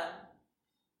out.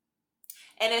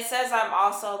 And it says I'm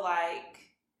also like,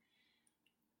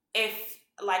 if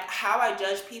like how I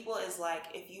judge people is like,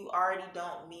 if you already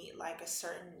don't meet like a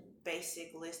certain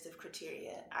basic list of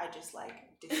criteria, I just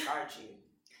like discard you.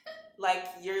 Like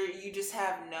you just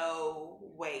have no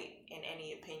weight in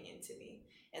any opinion to me.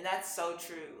 And that's so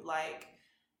true. Like,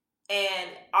 and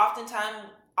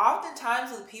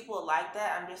oftentimes with people like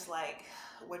that, I'm just like,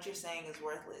 what you're saying is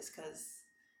worthless because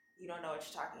you don't know what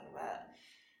you're talking about.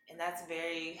 And that's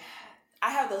I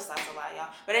have those thoughts a lot,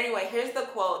 y'all. But anyway, here's the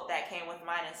quote that came with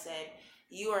mine and said,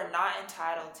 "You are not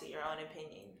entitled to your own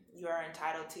opinion. You are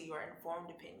entitled to your informed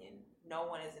opinion. No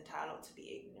one is entitled to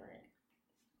be ignorant."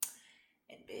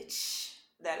 And bitch,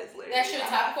 that is literally... That's your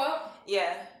top quote?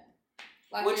 Yeah.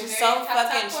 Like, which is so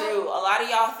fucking true. A lot of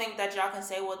y'all think that y'all can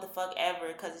say what the fuck ever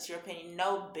because it's your opinion.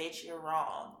 No, bitch, you're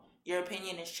wrong. Your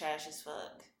opinion is trash as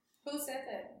fuck. Who said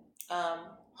that?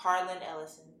 Harlan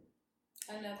Ellison.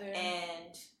 Another.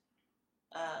 And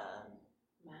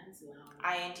mine's long.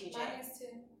 INTJ. Mine is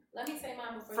too. Let me say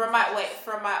mine before.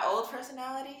 From my old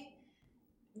personality.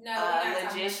 No,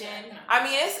 logician. I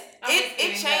mean,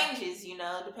 it changes, you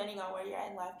know, depending on where you're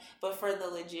at in life. But for the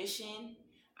logician,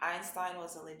 Einstein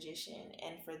was a logician,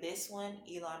 and for this one,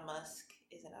 Elon Musk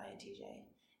is an INTJ,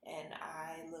 and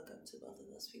I look up to both of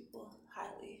those people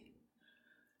highly.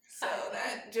 So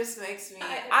that just makes me.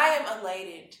 I am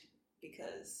elated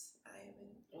because I am.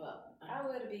 Well, I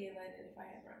would be elated if I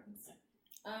had brains.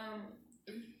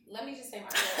 Let me just say my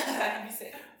quote.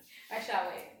 I shall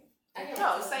wait.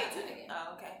 Say it again.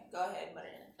 Oh, okay. Go ahead,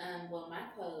 Marina. Well, my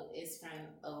quote is from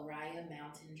Oriah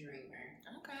Mountain Dreamer.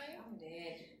 Okay. I'm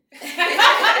dead. Who the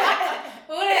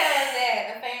hell is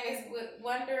that? A famous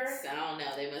wanderer? I don't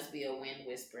know. They must be a wind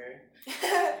whisperer.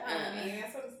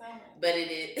 That's what it sounds like. But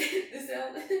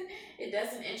it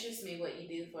doesn't interest me what you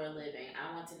do for a living.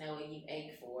 I want to know what you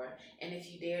ache for, and if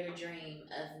you dare to dream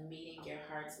of meeting your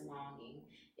heart's longing.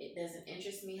 It doesn't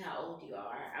interest me how old you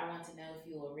are. I want to know if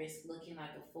you will risk looking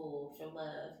like a fool for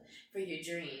love, for your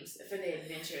dreams, for the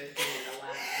adventure of being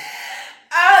alive.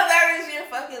 Oh, that is your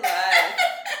fucking life.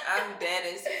 I'm dead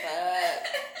as fuck.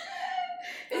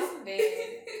 I'm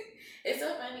dead. It's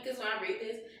so funny because when I read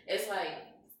this, it's like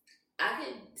I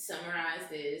could summarize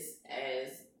this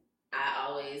as I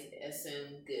always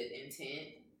assume good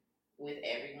intent with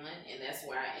everyone, and that's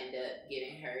where I end up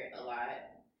getting hurt a lot.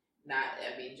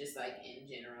 Just like in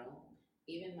general.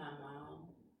 Even my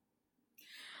mom.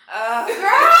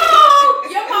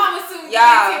 Girl! Your mom assumed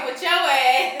you with your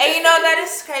ass. And you know, that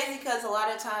is crazy because a lot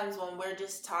of times when we're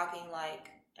just talking like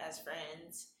as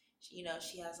friends, you know,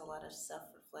 she has a lot of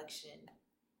self-reflection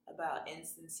about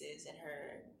instances in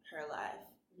her life.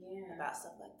 Yeah. About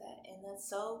stuff like that. And that's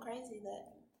so crazy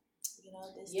that, you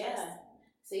know, this test.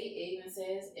 See, it even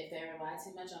says, if they rely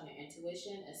too much on their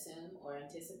intuition, assume or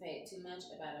anticipate too much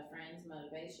about a friend's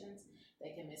motivations,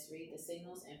 they can misread the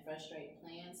signals and frustrate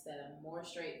plans that a more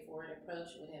straightforward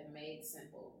approach would have made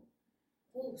simple.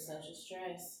 Ooh, social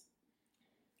stress.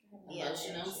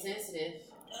 Emotional, sensitive.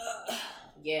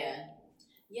 Yeah,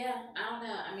 I don't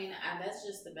know. I mean, that's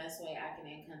just the best way I can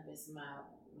encompass my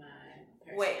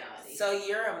personality. Wait, so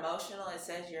you're emotional? It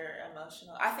says you're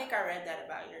emotional. I think I read that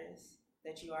about yours.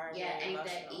 That you are very emotional.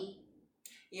 Ain't that E?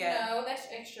 Yeah. No, that's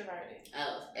extroverted.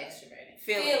 Oh, extroverted.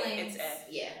 Feelings. It's F.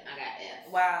 Yeah, I got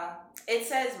F. Wow. It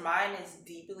says mine is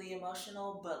deeply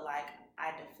emotional, but like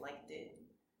I deflect it.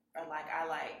 Or like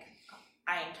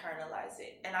I internalize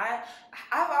it. And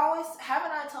I've always,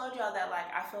 haven't I told y'all that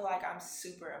like I feel like I'm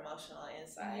super emotional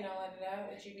inside. You don't let it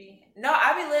out, but you be... No,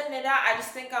 I be letting it out. I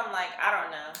just think I'm like, I don't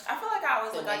know. I feel like I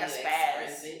always look like a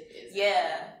spaz.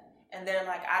 Yeah. And they're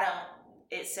like,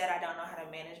 it said I don't know how to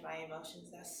manage my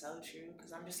emotions. That's so true.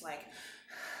 Because I'm just like,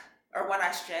 or when I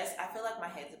stress, I feel like my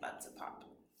head's about to pop.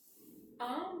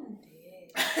 I'm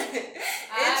dead.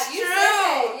 It's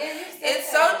true.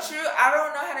 It's so true. I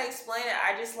don't know how to explain it.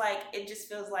 I just like, it just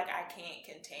feels like I can't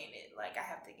contain it. Like I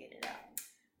have to get it out.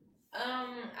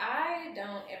 I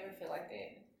don't ever feel like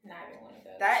that. Neither one of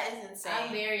those. That is insane.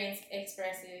 I'm very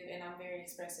expressive, and I'm very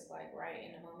expressive like right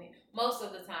in the moment. Most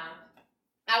of the time.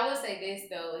 I will say this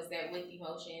though, is that with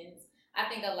emotions, I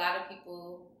think a lot of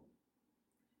people,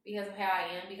 because of how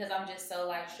I am, because I'm just so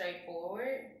like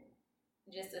straightforward,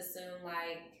 just assume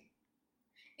like,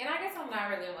 and I guess I'm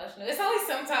not really emotional. It's only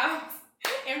sometimes,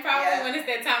 and probably when it's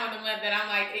that time of the month that I'm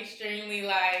like extremely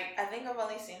like. I think I've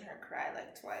only seen her cry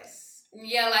like twice.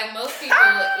 Yeah, like most people,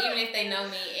 even if they know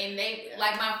me, and they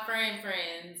like my friends,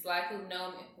 like who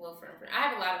know me, well, friend. I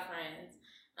have a lot of friends,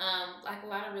 like a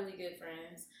lot of really good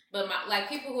friends. But like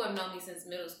people who have known me since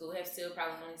middle school have still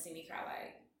probably only seen me cry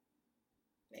like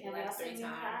maybe like 3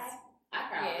 times. I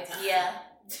cry all the time. Yeah.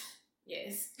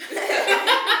 Yes.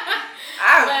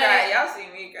 I would cry. Y'all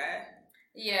see me cry.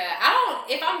 Yeah, I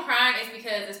don't. If I'm crying, it's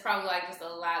because it's probably like just a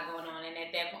lot going on, and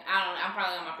at that point, I don't. I'm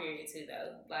probably on my period too,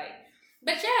 though. Like,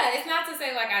 but yeah, it's not to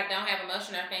say like I don't have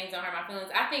emotion or things don't hurt my feelings.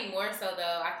 I think more so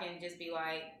though, I can just be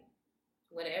like,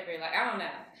 whatever. Like I don't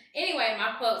know. Anyway,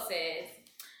 my quote says,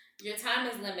 "Your time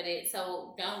is limited,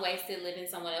 so don't waste it living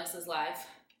someone else's life."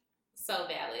 So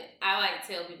valid. I like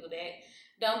to tell people that.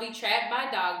 Don't be trapped by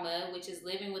dogma, which is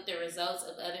living with the results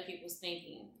of other people's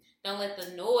thinking. Don't let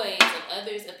the noise of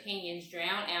others' opinions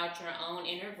drown out your own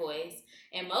inner voice.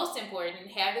 And most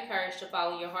important, have the courage to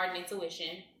follow your heart and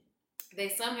intuition. They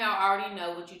somehow already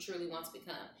know what you truly want to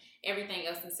become. Everything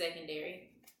else is secondary.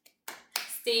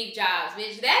 Steve Jobs,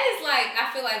 bitch. That is like,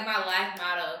 I feel like my life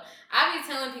motto. I be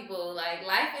telling people, like,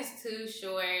 life is too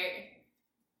short.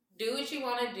 Do what you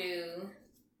want to do,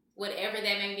 whatever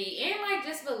that may be. And, like,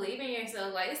 just believe in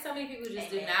yourself. Like, so many people just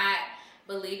do not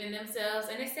believe in themselves,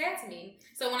 and it's sad to me.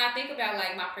 So when I think about,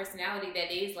 like, my personality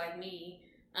that is like me,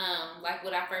 like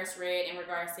what I first read in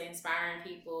regards to inspiring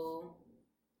people,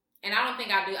 and I don't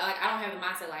think I do, like, I don't have the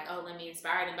mindset like, oh, let me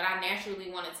inspire them, but I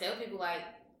naturally want to tell people, like,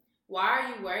 why are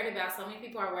you worried about, so many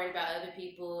people are worried about other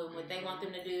people and what they want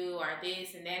them to do or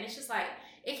this and that, and it's just like,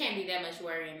 it can't be that much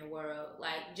worry in the world.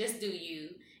 Like, just do you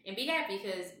and be happy,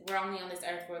 because we're only on this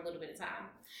earth for a little bit of time.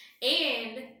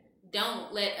 And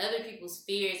don't let other people's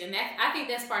fears, and that, I think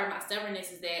that's part of my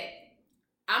stubbornness, is that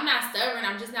I'm not stubborn.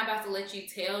 I'm just not about to let you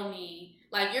tell me,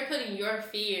 like, you're putting your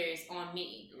fears on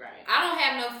me. Right. I don't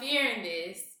have no fear in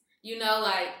this. You know,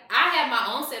 like, I have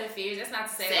my own set of fears. That's not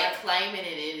to say, like, claiming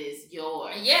it is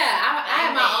yours. Yeah, I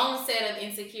have my own set of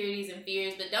insecurities and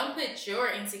fears, but don't put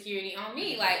your insecurity on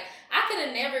me. Like, I could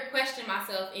have never questioned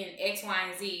myself in X, Y,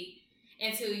 and Z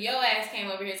until your ass came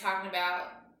over here talking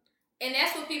about, and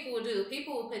that's what people will do.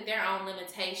 People will put their own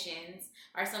limitations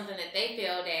or something that they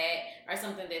failed at or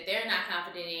something that they're not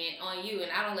confident in on you,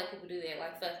 and I don't let people do that.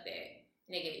 Like, fuck that.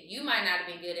 Nigga, you might not have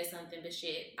been good at something, but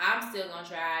shit, I'm still gonna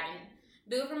try it and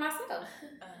do it for myself.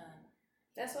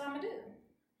 That's what I'm gonna do.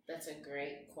 That's a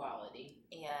great quality.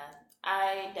 Yeah,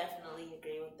 I definitely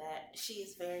agree with that. She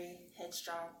is very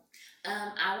headstrong.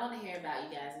 I want to hear about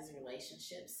you guys'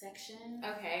 relationship section.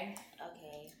 Okay.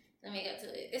 Let me get to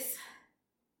it. It's.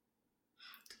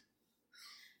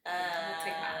 I'm gonna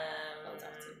take my clothes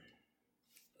off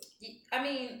too. I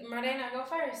mean, Mardana, go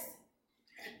first.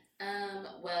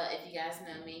 Well, if you guys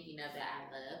know me, you know that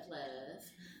I love.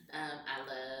 I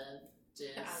love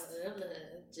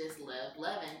just love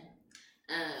loving.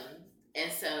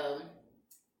 And so,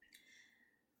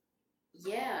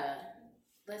 yeah,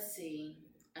 let's see.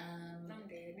 I'm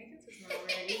dead. Niggas is not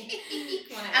ready.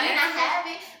 I have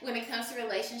it. When it comes to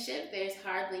relationships, there's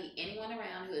hardly anyone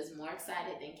around who is more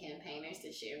excited than campaigners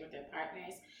to share with their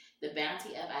partners the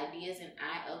bounty of ideas and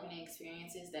eye-opening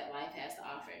experiences that life has to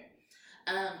offer.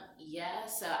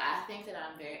 So I think that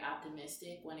I'm very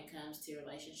optimistic when it comes to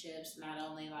relationships, not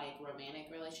only like romantic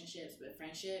relationships, but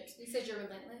friendships. You said you're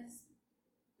relentless?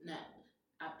 No,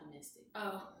 optimistic.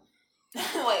 Oh. Wait,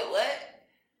 what?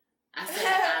 I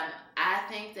said I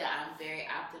think that I'm very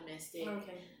optimistic.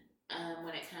 Okay.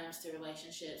 When it comes to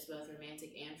relationships, both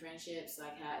romantic and friendships,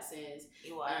 like how it says.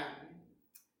 You are.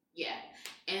 Yeah.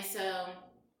 And so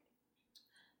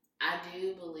I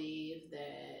do believe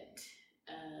that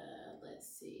let's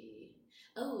see.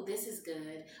 Oh, this is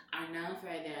good. Are known for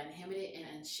their uninhibited and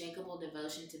unshakable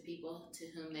devotion to people to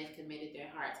whom they've committed their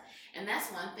hearts. And that's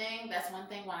one thing. That's one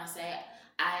thing when I say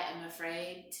I am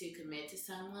afraid to commit to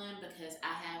someone, because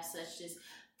I have such this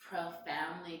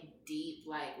profoundly deep,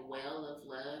 like, well of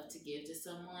love to give to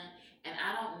someone. And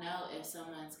I don't know if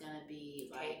someone's going to be,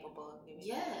 like, capable of giving.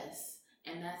 Yes.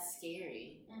 And that's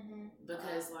scary.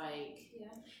 Because, like...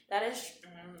 Yeah. That is...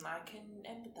 I can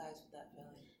empathize with that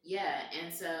feeling. Yeah,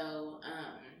 and so,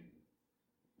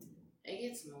 it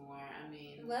gets more, I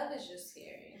mean... Love is just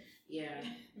scary. Yeah.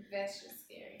 That's just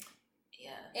scary.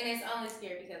 Yeah. And it's only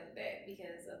scary because of that,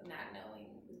 because of not knowing,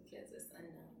 because it's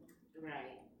unknown.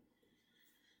 Right.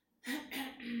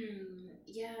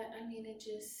 Yeah, I mean, it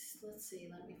just, let's see,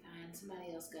 let me find,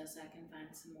 somebody else go so I can find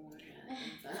some more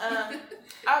info.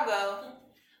 I'll go.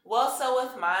 Well, so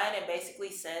with mine, it basically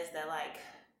says that, like,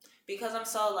 because I'm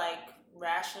so, like,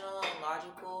 rational and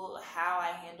logical, how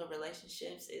I handle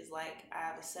relationships is, like, I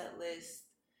have a set list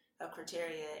of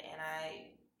criteria, and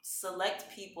I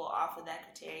select people off of that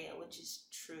criteria, which is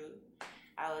true,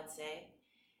 I would say.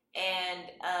 And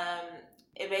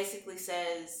it basically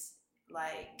says,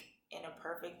 like, in a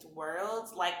perfect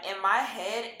world, like, in my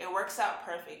head, it works out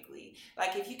perfectly.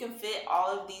 Like, if you can fit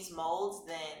all of these molds,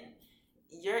 then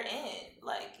you're in,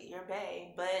 like, you're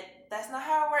bae. But that's not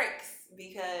how it works,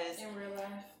 because in real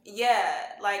life,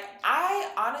 yeah, like,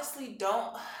 I honestly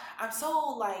don't, I'm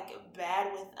so, like,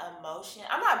 bad with emotion.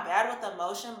 I'm not bad with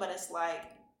emotion, but it's like,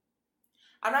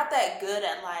 I'm not that good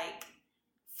at, like,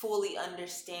 fully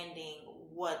understanding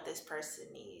what this person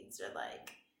needs, or,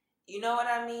 like, you know what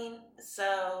I mean?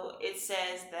 So it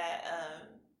says that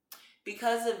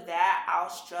because of that, I'll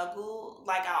struggle.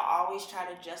 Like, I'll always try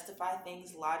to justify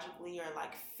things logically or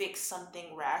like fix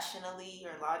something rationally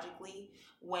or logically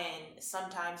when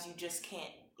sometimes you just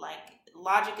can't. Like,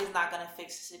 logic is not going to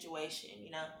fix the situation, you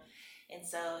know? And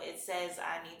so it says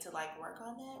I need to like work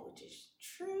on that, which is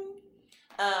true.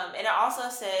 And it also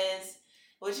says,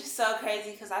 which is so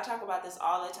crazy because I talk about this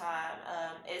all the time.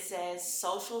 It says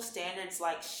social standards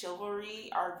like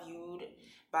chivalry are viewed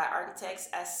by architects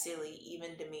as silly,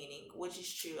 even demeaning, which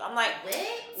is true. I'm like,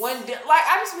 what?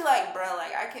 I just be like, bro,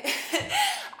 like I can, and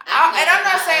I'm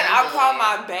not saying I'll call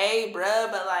my bae, bro,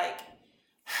 but like,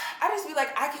 I just be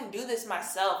like, I can do this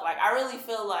myself. Like, I really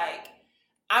feel like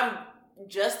I'm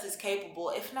just as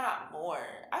capable, if not more.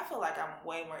 I feel like I'm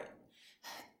way more,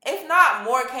 if not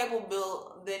more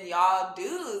capable than y'all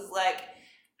dudes. Like,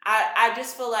 I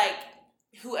just feel like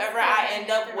whoever I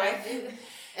end up with,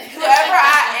 I mean,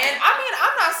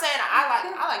 I'm not saying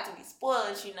I like to be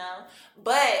spoiled, you know,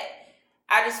 but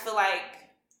I just feel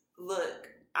like, look,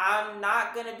 I'm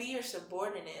not gonna be your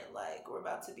subordinate. Like, we're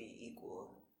about to be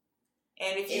equal,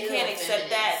 and if you can't accept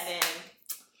that, then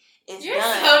it's You're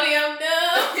done. so damn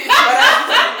dumb.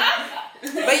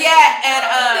 But yeah,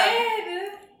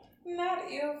 and not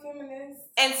ill feminist.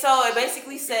 and so it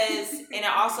basically says, and it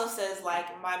also says,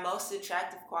 like, my most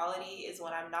attractive quality is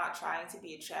when I'm not trying to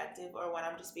be attractive or when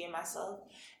I'm just being myself.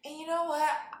 And you know what?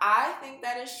 I think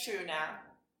that is true now.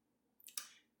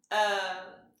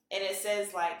 And it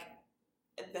says, like,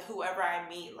 whoever I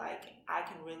meet, like, I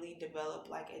can really develop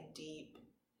like a deep,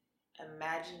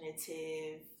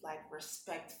 imaginative, like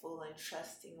respectful and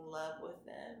trusting love with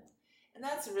them. And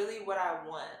that's really what I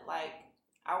want. Like,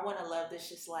 I want a love that's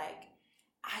just like,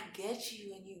 I get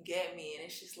you and you get me, and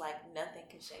it's just like nothing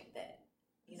can shake that.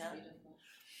 You know? Beautiful.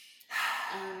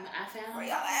 I Where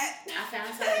y'all at?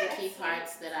 found some of the key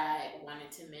parts that I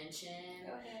wanted to mention.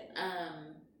 Go ahead.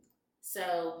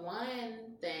 So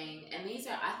one thing, and these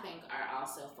I think are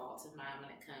also faults of mine when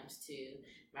it comes to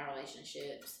my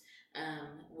relationships.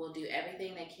 Will do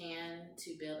everything they can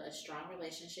to build a strong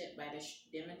relationship by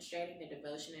demonstrating the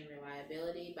devotion and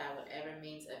reliability by whatever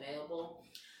means available.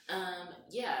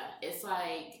 Yeah, it's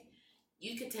like,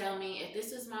 you could tell me if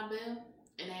this is my boo,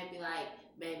 and they'd be like,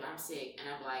 babe, I'm sick, and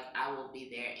I'm like, I will be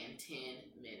there in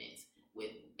 10 minutes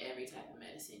with every type of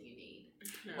medicine you need.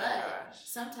 But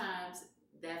sometimes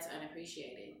that's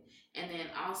unappreciated. And then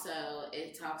also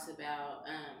it talks about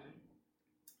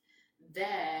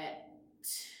that,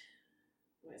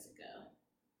 where's it go?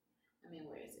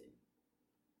 Where is it?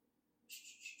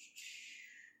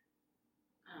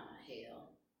 Oh, hell.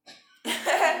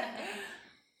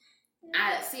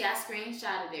 I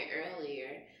screenshotted it earlier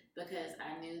because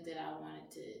I knew that I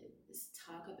wanted to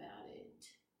talk about it.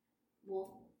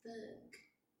 Well, look.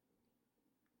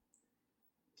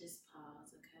 Just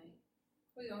pause, okay?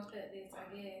 We're going to cut this,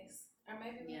 I guess. Or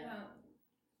maybe we Yeah. won't.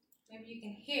 Maybe you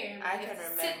can hear. I can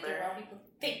remember. Or we can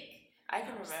think. I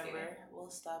can I'm just remember. kidding. We'll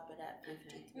stop it at 50.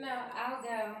 Okay. No, I'll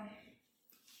go.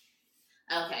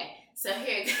 Okay, so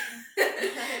here it goes.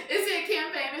 It said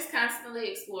campaigners constantly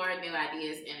explore new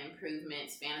ideas and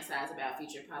improvements, fantasize about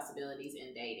future possibilities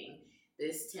in dating.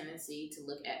 This tendency to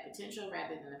look at potential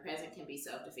rather than the present can be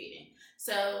self-defeating.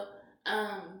 So,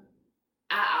 I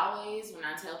always, when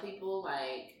I tell people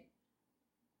like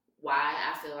why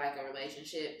I feel like a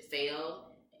relationship failed,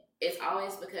 it's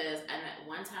always because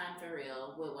one time, for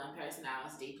real, with one person I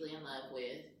was deeply in love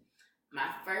with, my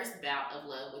first bout of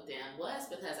love with them was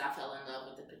because I fell in love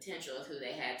with the potential of who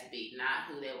they had to be, not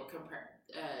who they were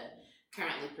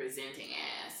currently presenting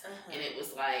as. And it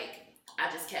was like, I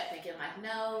just kept thinking like,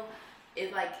 no,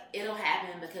 it'll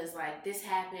happen because like this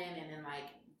happened, and then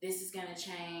like this is gonna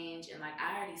change, and like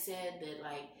I already said that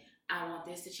like I want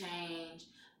this to change,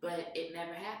 but it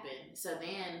never happened. So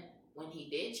then when he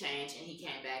did change and he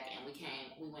came back and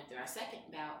we went through our second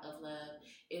bout of love,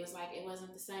 it was like it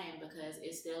wasn't the same because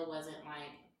it still wasn't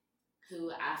like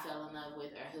who I fell in love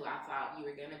with or who I thought you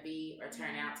were gonna be or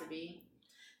turn out to be.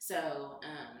 So,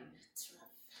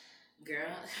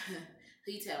 girl,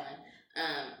 who you telling?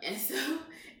 And so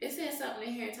it says something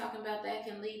in here talking about that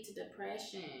can lead to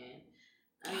depression.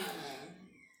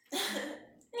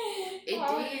 It Why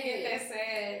did. would you get that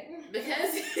sad?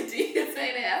 Because it did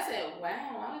say that. I said,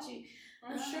 wow, why would you?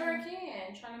 I'm sure it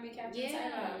can. Trying to be Captain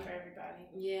Taylor for everybody.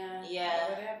 Yeah. Yeah.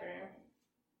 Or whatever.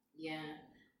 Yeah.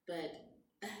 But,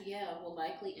 yeah, will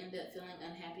likely end up feeling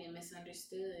unhappy and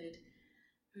misunderstood.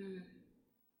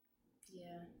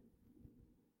 Yeah.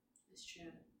 It's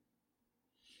true.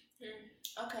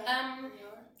 Okay.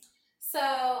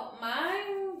 So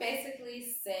mine basically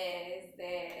says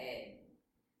that,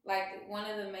 like, one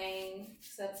of the main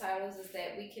subtitles is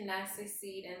that we cannot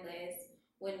succeed unless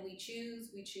when we choose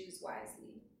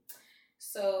wisely.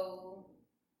 So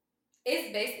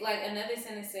it's basically like another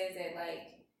sentence says that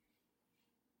like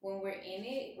when we're in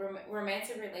it,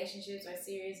 romantic relationships are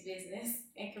serious business,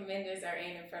 and commenders are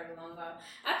in it for the long haul.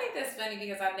 I think that's funny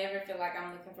because I never feel like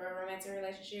I'm looking for a romantic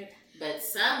relationship, But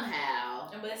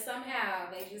somehow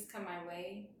they just come my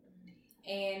way.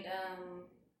 And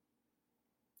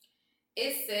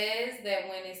it says that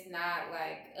when it's not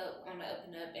like up on the up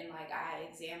and up, and like I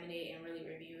examine it and really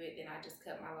review it, then I just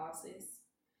cut my losses.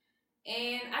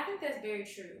 And I think that's very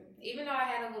true. Even though I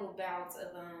had a little bout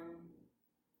of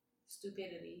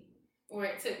stupidity, or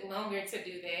it took longer to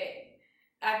do that,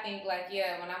 I think like,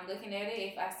 yeah, when I'm looking at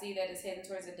it, if I see that it's heading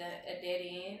towards a dead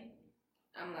end,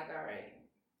 I'm like, all right,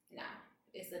 nah,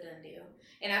 it's a done deal.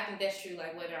 And I think that's true,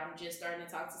 like whether I'm just starting to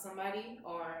talk to somebody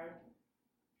or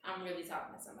I'm really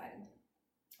talking to somebody.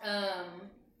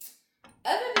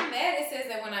 Other than that, it says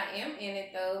that when I am in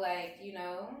it though, like, you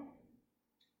know,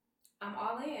 I'm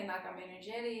all in. Like, I'm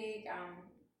energetic, I'm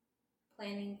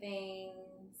planning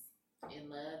things. in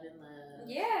love.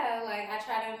 Yeah, like I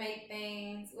try to make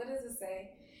things, what does it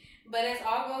say? But as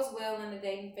all goes well in the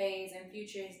dating phase and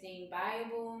future is deemed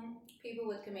viable, people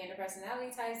with commander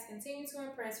personality types continue to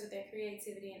impress with their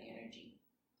creativity and energy.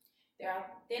 Their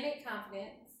authentic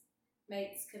confidence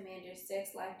makes commander's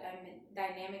sex life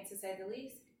dynamic, to say the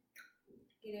least.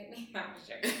 Get at me? No, I'm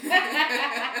sure.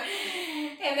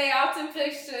 And they often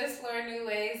push to explore new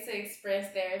ways to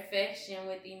express their affection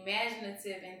with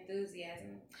imaginative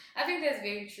enthusiasm. I think that's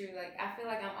very true. Like, I feel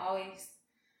like I'm always,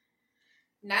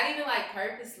 not even like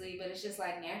purposely, but it's just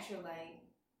like natural. Like,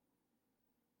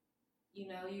 you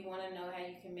know, you want to know how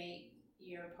you can make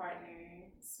your partner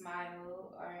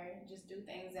smile or just do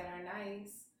things that are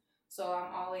nice. So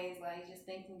I'm always like just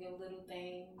thinking of little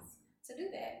things to do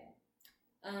that.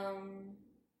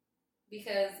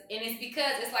 Because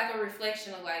it's like a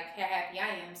reflection of like how happy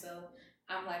I am. So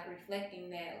I'm like reflecting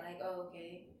that, like, oh,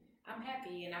 okay, I'm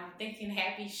happy and I'm thinking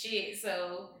happy shit.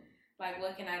 So like,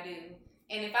 what can I do?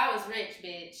 And if I was rich,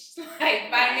 bitch,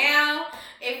 like by now,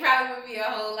 it probably would be a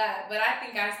whole lot. But I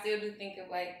think I still do think of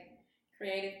like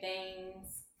creative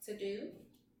things to do.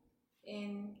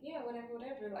 And yeah, whatever.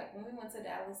 Like when we went to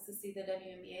Dallas to see the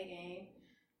WNBA game,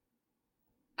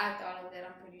 I thought of that.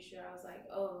 I'm pretty sure I was like,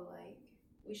 oh, like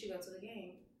we should go to the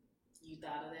game. You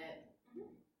thought of that? Mm-hmm.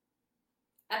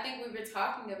 I think we were just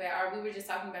talking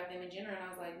about them in general, and I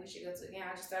was like, we should go to the game.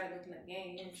 I just started looking up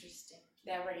games. Interesting.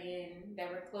 That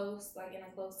were close, like in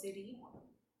a close city.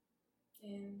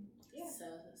 And yeah. So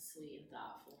sweet and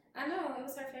thoughtful. I know, it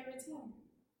was her favorite team.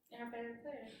 And her favorite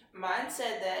player. Mine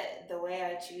said that the way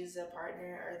I choose a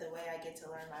partner, or the way I get to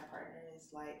learn my partner,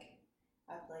 is like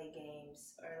I play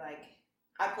games, or like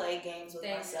I play games with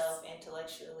myself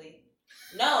intellectually.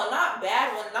 No, not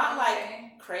bad ones, not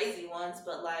like crazy ones,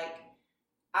 but like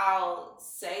I'll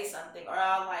say something, or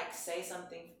I'll like say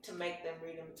something to make them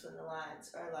read in between the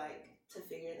lines, or like to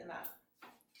figure them out.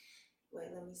 Wait,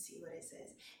 let me see what it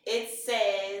says. It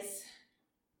says,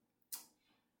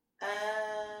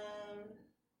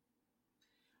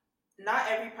 not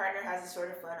every partner has the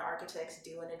sort of fun architects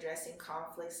do in addressing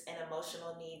conflicts and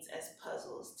emotional needs as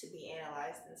puzzles to be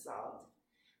analyzed and solved.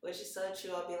 Which is so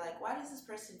true. I'll be like, why does this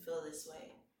person feel this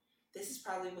way? This is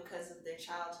probably because of their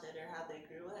childhood or how they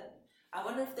grew up. I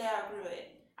wonder if they outgrew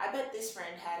it. I bet this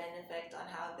friend had an effect on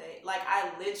how they, like,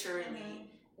 I literally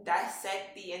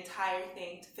dissect the entire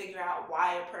thing to figure out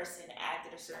why a person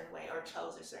acted a certain way or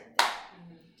chose a certain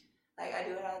thing. Like, I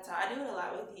do it all the time. I do it a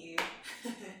lot with you.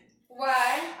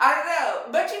 Why? I don't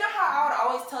know. But you know how I would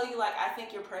always tell you, like, I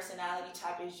think your personality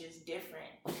type is just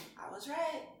different. I was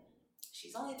right.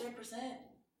 She's only 3%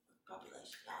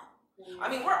 population, y'all. I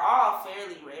mean, we're all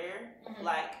fairly rare,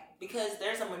 like, because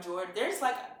there's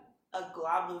like a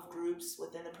glob of groups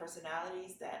within the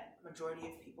personalities that majority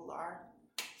of people are.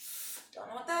 Don't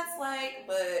know what that's like,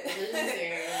 but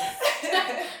that's not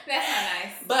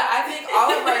nice. But I think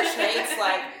all of our traits,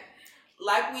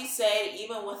 like we said,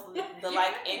 even with the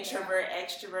like introvert,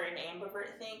 extrovert, and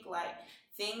ambivert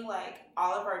thing, like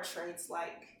all of our traits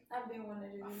like I've been one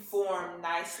of these. Form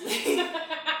nicely.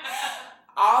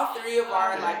 All three of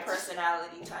our like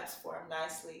personality types form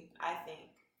nicely, I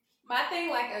think. My thing,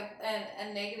 like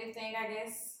a negative thing, I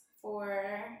guess,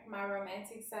 for my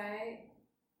romantic side,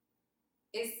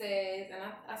 it says,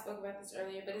 and I spoke about this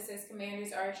earlier, but it says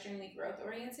commanders are extremely growth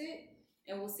oriented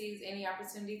and will seize any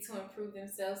opportunity to improve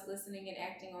themselves, listening and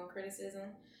acting on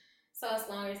criticism. So as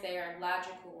long as they are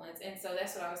logical ones, and so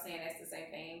that's what I was saying. That's the same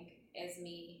thing as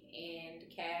me and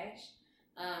Cash.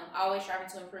 Always striving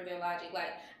to improve their logic.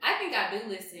 Like, I think I do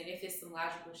listen if it's some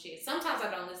logical shit. Sometimes I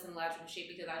don't listen to logical shit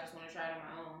because I just want to try it on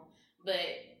my own. But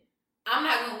I'm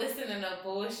not gonna listen to no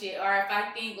bullshit, or if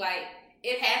I think like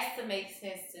it has to make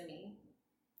sense to me,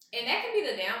 and that can be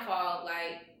the downfall,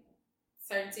 like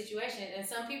certain situations. And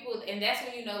some people, and that's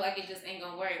when you know like it just ain't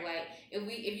gonna work. Like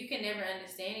if you can never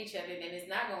understand each other, then it's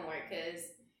not gonna work because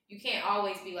you can't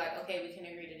always be like, okay, we can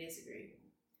agree to disagree.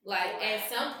 Like at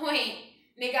some point,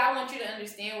 nigga, I want you to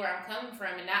understand where I'm coming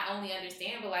from, and not only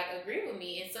understand, but like agree with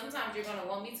me. And sometimes you're gonna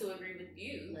want me to agree with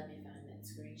you. Let me find that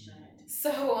screenshot.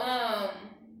 So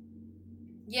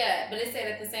yeah, but it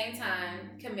said at the same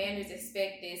time, commanders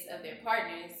expect this of their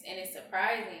partners, and it's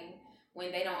surprising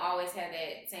when they don't always have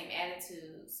that same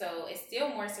attitude. So it's still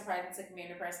more surprising to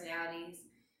commander personalities.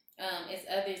 It's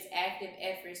others' active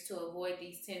efforts to avoid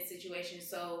these tense situations.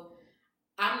 So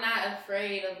I'm not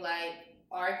afraid of like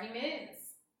arguments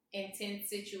in tense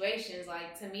situations.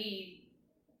 Like to me,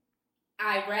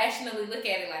 I rationally look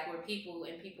at it like we're people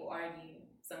and people argue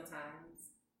sometimes.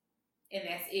 And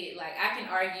that's it. Like I can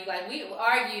argue, like we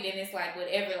argued and it's like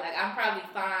whatever, like I'm probably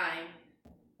fine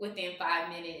within 5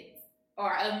 minutes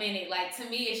or a minute. Like to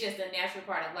me it's just a natural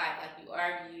part of life. Like you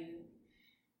argue,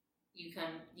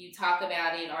 you talk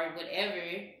about it or whatever,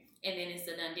 and then it's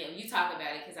a done deal. You talk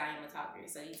about it because I am a talker,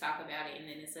 so you talk about it and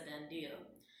then it's a done deal.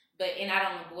 And I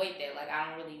don't avoid that. Like I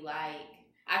don't really like,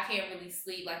 I can't really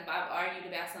sleep. Like if I've argued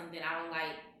about something, I don't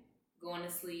like going to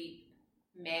sleep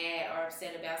mad or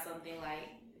upset about something.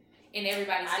 Like, and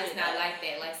everybody's just not like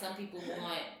that. Like some people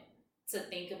want to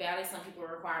think about it. Some people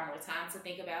require more time to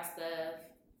think about stuff.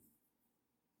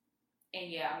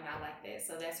 And yeah, I'm not like that.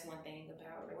 So that's one thing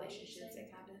about relationships that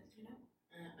kind of, you know.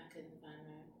 I couldn't find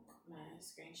my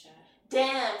screenshot.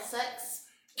 Damn, sucks.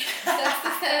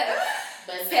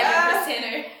 But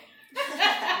 7%er.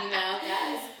 You know,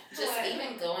 guys, just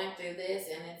even going through this,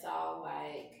 and it's all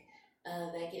like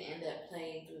they can end up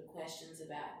playing through questions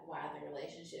about why the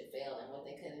relationship failed and what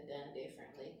they could have done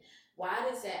differently. Why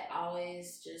does that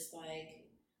always just like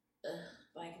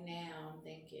now I'm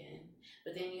thinking,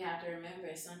 but then you have to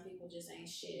remember some people just ain't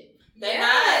shit. They're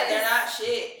not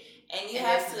shit, and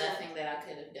there's nothing that I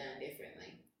could have done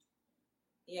differently.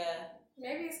 Yeah.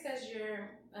 Maybe it's because you're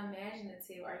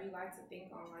imaginative or you like to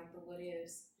think on like the what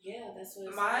ifs. Yeah, that's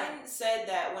what Mine said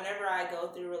that whenever I go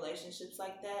through relationships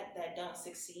like that don't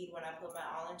succeed when I put my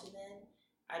all into them,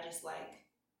 I just like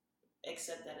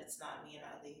accept that it's not me and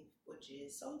I leave, which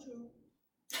is so true.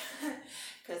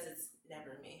 Because it's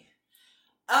never me.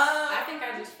 I think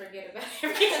I just forget about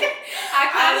everything. I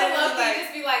kind of love to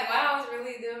just be like, wow, I was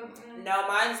really doing. No,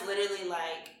 mine's literally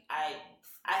like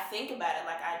I think about it,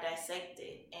 like I dissect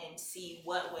it and see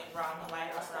what went wrong and why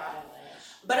it was wrong.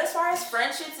 But as far as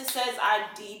friendships, it says I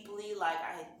deeply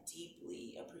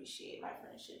appreciate my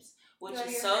friendships, which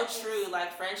is so true.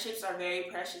 Like friendships are very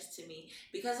precious to me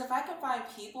because if I can find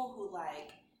people who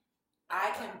like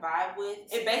I can vibe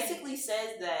with, it basically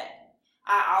says that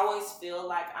I always feel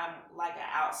like I'm like an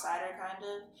outsider kind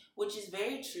of, which is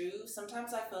very true.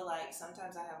 Sometimes I feel like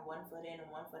sometimes I have 1 foot in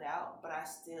and 1 foot out, but I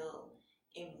still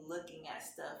am looking at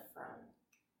stuff from,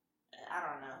 I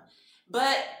don't know.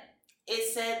 But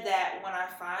it said that when I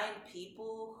find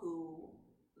people who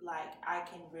like I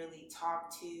can really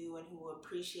talk to and who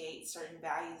appreciate certain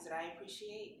values that I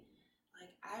appreciate,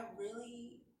 like I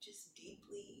really just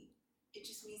deeply, it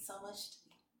just means so much to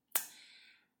me.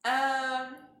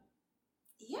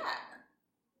 Yeah.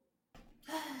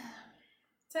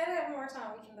 Say that one more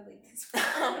time. We can delete this.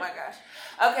 Oh my gosh.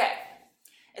 Okay.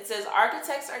 It says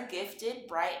architects are gifted,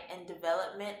 bright, and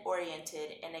development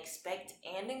oriented and expect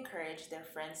and encourage their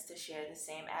friends to share the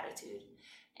same attitude.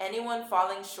 Anyone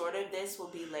falling short of this will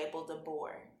be labeled a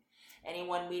bore.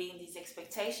 Anyone meeting these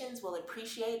expectations will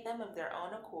appreciate them of their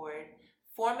own accord,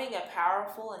 forming a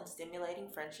powerful and stimulating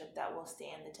friendship that will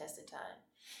stand the test of time.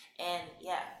 And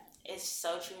yeah, it's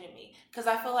so true to me because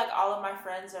I feel like all of my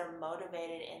friends are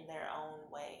motivated in their own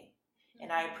way.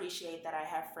 And I appreciate that I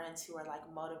have friends who are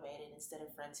like motivated instead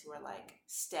of friends who are like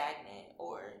stagnant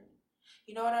or,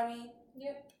 you know what I mean?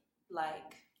 Yep.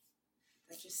 Like,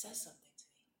 that just says something to me.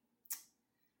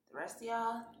 The rest of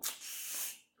y'all,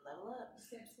 level up.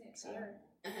 Sure.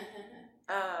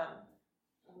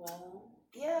 Well,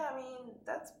 yeah, I mean,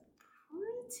 that's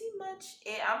pretty much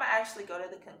it. I'm gonna actually go to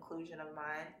the conclusion of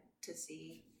mine to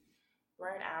see.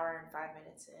 We're an hour and 5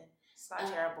 minutes in. It's not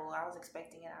terrible. I was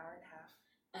expecting an hour and a half.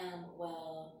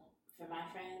 Well, for my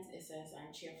friends, it says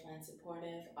I'm cheerful and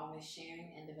supportive, always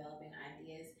sharing and developing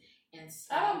ideas, and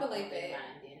I don't believe it.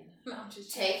 No, I'm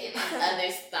just taking in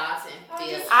others' thoughts and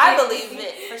feelings. I believe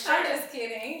it for sure. I'm just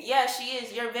kidding. Yeah, she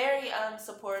is. You're very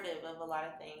supportive of a lot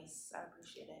of things. I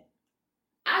appreciate it.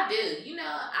 I do. You know,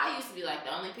 I used to be like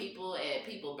the only people at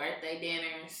people birthday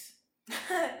dinners.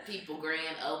 People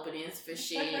grand openings for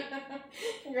shit.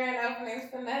 Grand openings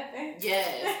for nothing.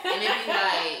 Yes. And it be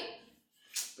like,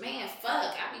 man,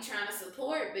 fuck, I be trying to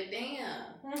support, but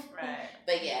damn. Right.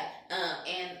 But yeah,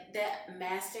 and that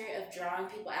master of drawing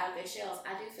people out of their shells,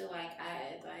 I do feel like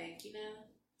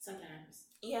sometimes.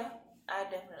 Yeah, I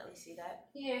definitely see that.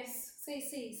 Yes. Sí,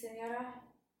 señora.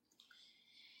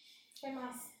 ¿Qué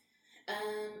más?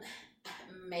 I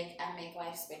make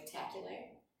life spectacular.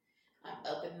 I'm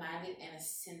open-minded and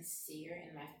sincere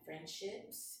in my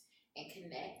friendships and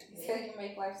connect with. So you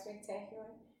make life spectacular?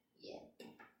 Yeah.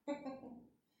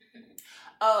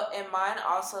 Oh, and mine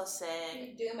also said.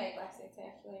 You do make life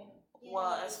spectacular.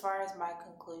 Well, as far as my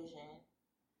conclusion.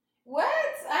 What?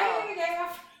 I ain't even gave my.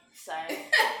 Sorry.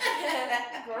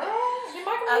 Girl,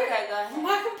 my computer. Okay, go ahead.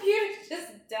 My computer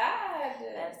just died.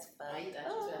 That's funny.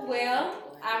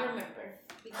 Well, I remember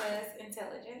because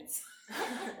intelligence.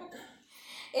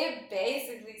 It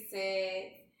basically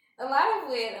said a lot of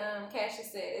what Cassia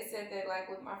said. It said that like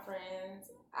with my friends,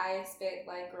 I expect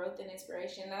like growth and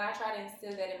inspiration, and I try to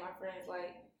instill that in my friends.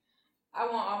 Like I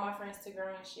want all my friends to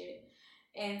grow and shit.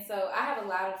 And so I have a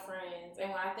lot of friends, and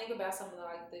when I think about some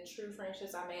of the true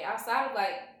friendships I made outside of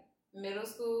like middle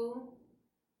school,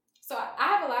 so I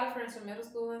have a lot of friends from middle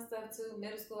school and stuff too,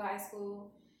 middle school, high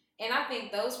school, and I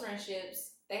think those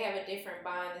friendships, they have a different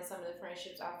bond than some of the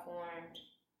friendships I formed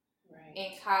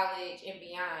in college and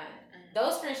beyond. Mm-hmm.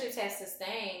 Those friendships have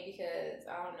sustained because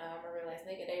I don't know, I'm a real ass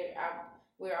nigga.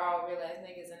 We're all real ass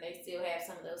niggas, and they still have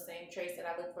some of those same traits that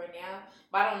I look for now.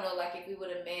 But I don't know, like if we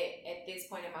would have met at this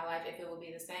point in my life, if it would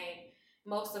be the same.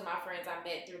 Most of my friends I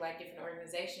met through like different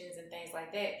organizations and things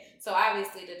like that. So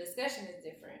obviously the discussion is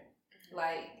different. Mm-hmm.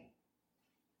 Like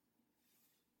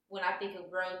when I think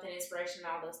of growth and inspiration and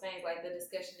all those things, like the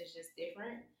discussion is just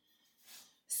different.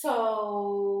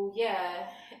 So yeah,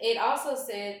 it also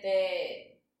said that,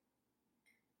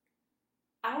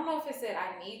 I don't know if it said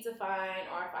I need to find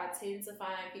or if I tend to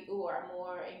find people who are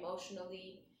more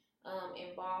emotionally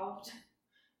involved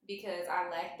because I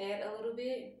lack that a little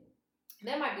bit.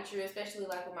 That might be true, especially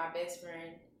like with my best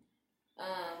friend.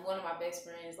 One of my best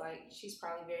friends, like she's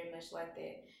probably very much like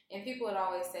that. And people would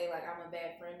always say like I'm a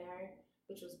bad friend to her,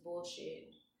 which was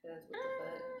bullshit. Because what the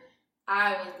fuck?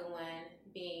 I was the one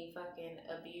being fucking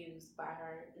abused by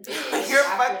her. You're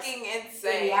fucking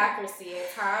insane. Idiocracy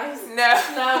at times. No,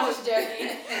 I'm just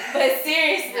joking. But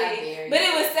seriously, but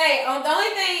it would say, the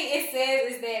only thing it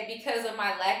says is that because of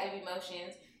my lack of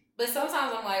emotions. But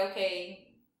sometimes I'm like, okay,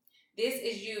 this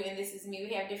is you and this is me.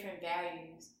 We have different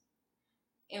values,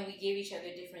 and we give each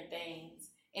other different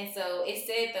things. And so it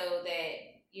said though that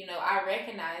I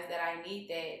recognize that I need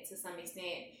that to some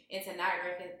extent, and to not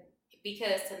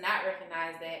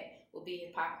recognize that will be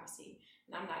hypocrisy.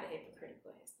 And I'm not a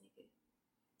hypocritical ass nigga.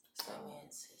 So,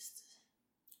 sister.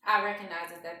 I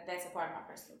recognize that that's a part of my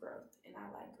personal growth, and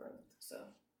I like growth. So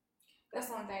that's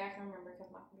the only thing I can remember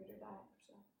because my computer died.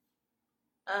 So.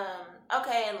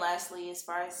 Okay, and lastly, as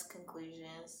far as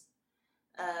conclusions,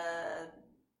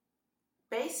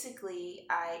 basically,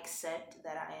 I accept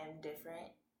that I am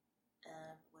different,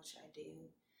 which I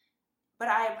do. But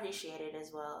I appreciate it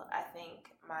as well. I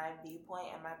think my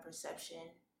viewpoint and my perception,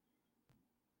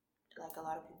 like a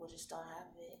lot of people just don't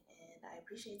have it, and I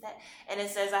appreciate that. And it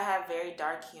says I have very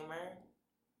dark humor,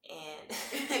 and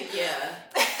yeah,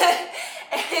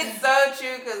 and it's so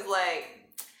true because like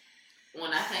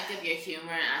when I think of your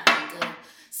humor, I think of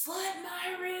slut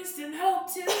my wrist and hope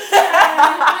to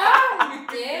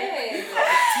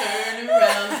turn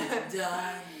around and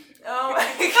die. Oh my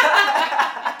god.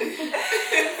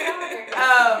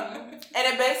 And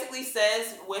it basically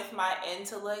says with my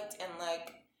intellect and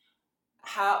like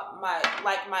how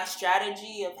my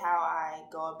strategy of how I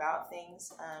go about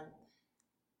things,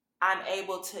 I'm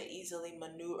able to easily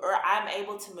maneuver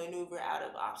out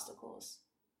of obstacles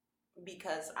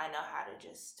because I know how to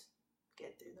just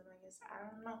get through them, I guess. I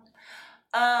don't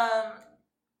know.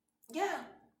 Yeah.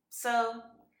 So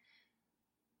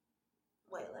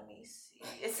wait, let me see.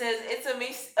 It says it's a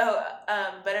mix.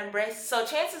 But embrace. So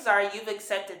chances are you've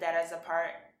accepted that as a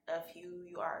part of who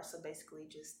you are. So basically,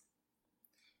 just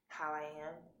how I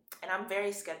am, and I'm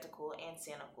very skeptical and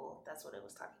cynical. That's what it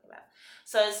was talking about.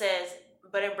 So it says,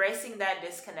 but embracing that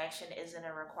disconnection isn't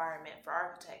a requirement for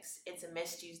architects. It's a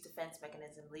misused defense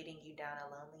mechanism leading you down a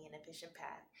lonely and efficient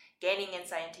path. Gaining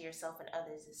insight into yourself and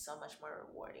others is so much more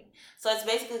rewarding. So it's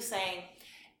basically saying,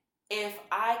 if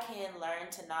I can learn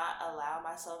to not allow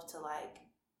myself to like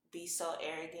be so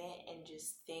arrogant and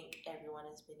just think everyone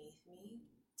is beneath me,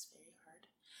 it's very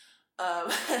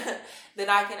hard. Then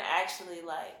I can actually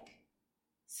like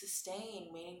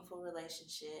sustain meaningful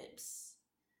relationships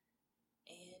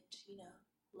and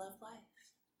love life.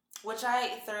 Which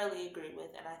I thoroughly agree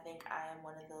with, and I think I am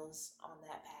one of those on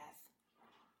that path.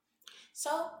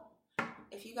 So,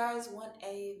 if you guys want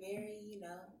a very,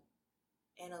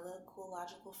 analytical,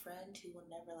 logical friend who will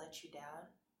never let you down,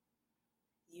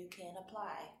 you can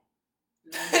apply.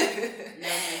 No new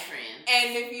friends.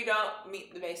 And if you don't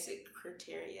meet the basic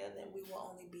criteria, then we will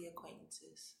only be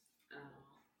acquaintances.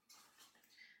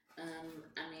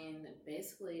 I mean,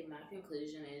 basically, my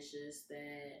conclusion is just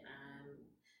that I'm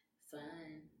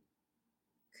fun,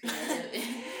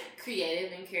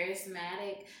 creative and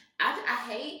charismatic. I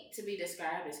hate to be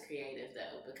described as creative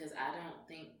though, because I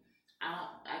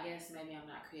guess maybe I'm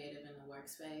not creative in the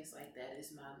workspace. Like that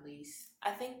is my least.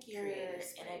 I think you're creative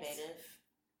space. innovative.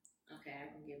 Okay,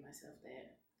 I can give myself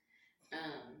that.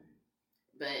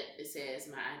 But it says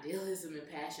my idealism and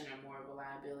passion are more of a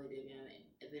liability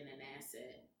than an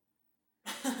asset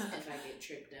if I get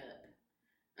tripped up.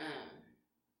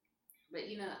 But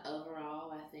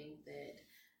overall, I think that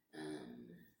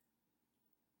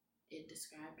it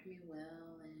described me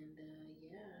well, and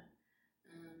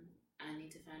I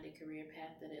need to find a career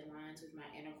path that aligns with my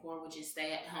inner core, which is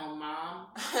stay-at-home mom.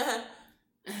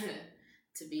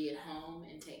 To be at home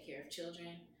and take care of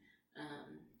children.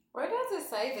 Where does it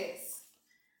say this?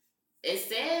 It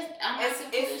says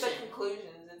it's the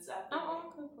conclusions. It's at the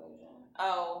conclusion.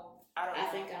 Oh, I don't know. I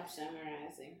think I'm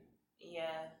summarizing.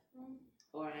 Yeah.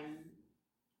 Or I'm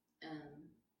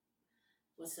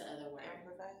what's the other word?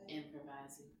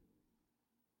 Improvising.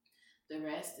 The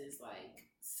rest is like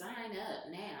sign up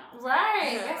now.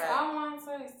 Right. That's all mine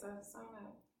says. So sign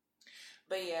up.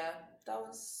 But yeah, that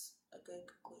was a good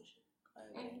conclusion.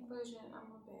 In conclusion,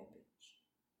 I'm a bad bitch.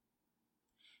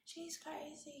 She's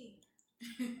crazy.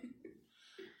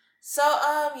 So,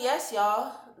 yes,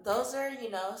 y'all. Those are,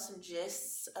 some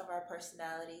gists of our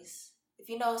personalities. If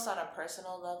you know us on a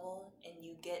personal level and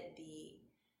you get the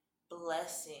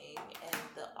blessing and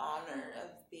the honor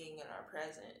of being in our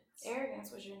presence.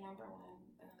 Arrogance was your number one.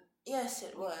 Yes,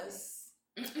 it was.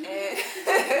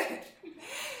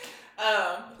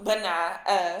 But nah,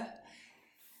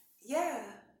 yeah.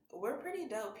 We're pretty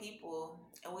dope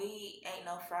people, and we ain't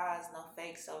no frauds, no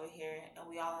fakes over here, and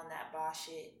we all on that boss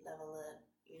shit level up.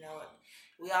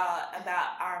 We all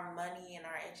about our money and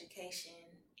our education,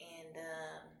 and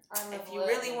if you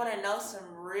really want to know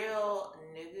some real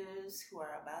niggas who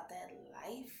are about that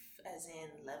life, as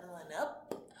in leveling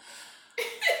up.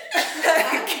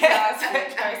 I'm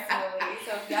exhausted personally,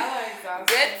 so if y'all are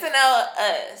exhausted, get to know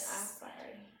us.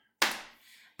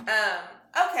 I'm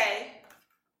sorry. Okay.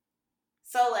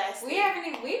 So lastly,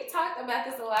 we've talked about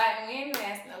this a lot, and we ain't even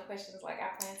asked no questions like I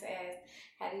plan to ask.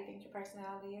 How do you think your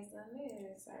personality is on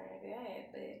this or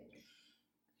that? But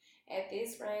at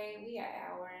this rate, we got an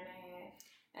hour and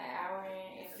a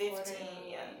half, 15.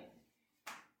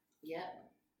 Yep.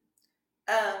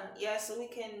 Yeah. So we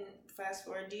can fast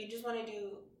forward. Do you just want to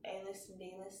do A-list and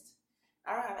D-list?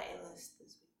 I don't have an A-list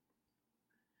this week.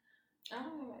 I don't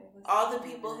have an A-list. All the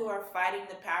people who are fighting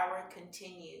the power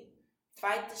continue.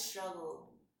 Fight the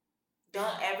struggle.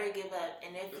 Don't ever give up.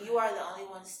 And if you are the only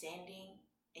one standing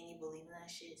and you believe in that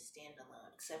shit, stand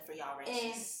alone. Except for y'all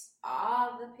racists. And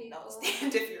all the people don't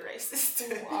stand if you're racist.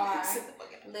 Who are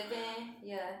living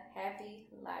your happy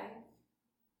life,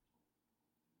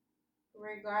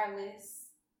 regardless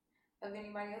of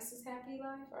anybody else's happy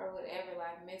life or whatever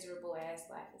life, miserable ass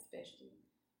life especially.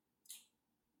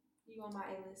 You on my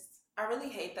A-list. I really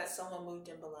hate that someone moved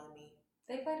in below me.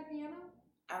 They play the piano?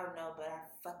 I don't know, but I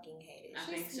fucking hate it. I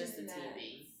think it's just the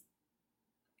TV.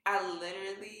 I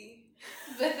literally.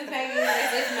 But the thing is,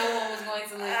 as if no one was going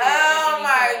to listen. Oh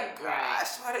my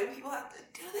gosh! Why do people have to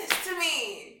do this to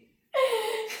me?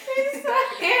 It's so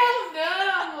hell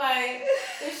dumb. Like,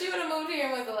 if she would have moved here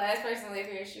and was the last person to live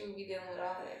here, she would be dealing with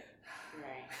all that.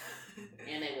 Right.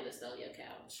 And they would have stole your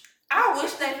couch. I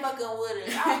wish they fucking would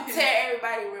have. I'll tear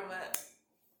everybody's room up.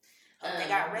 They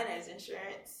got renter's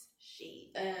insurance.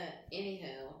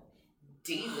 Anywho,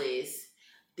 D-list.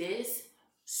 This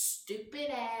stupid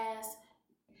ass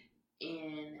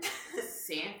in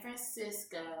San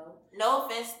Francisco. No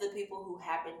offense to the people who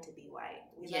happen to be white.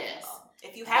 Yes.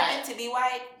 If you happen to be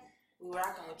white, we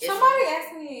rocking with you. Somebody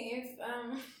asked me if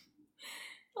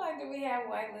like, do we have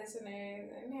white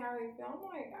listeners and how they feel? I'm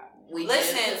like,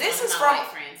 listen, this is from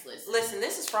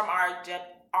this is from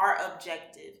our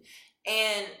objective,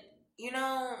 and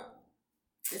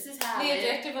this is how the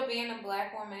objective of being a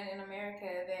black woman in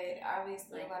America. That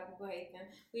obviously a lot of people hate them.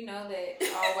 We know that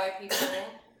all white people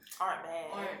aren't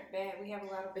bad. We have a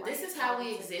lot of. But this is how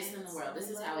we exist in the world. This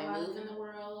is how we move in the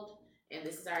world, and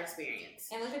this is our experience.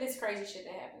 And look at this crazy shit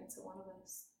that happened to one of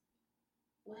us.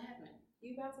 What happened?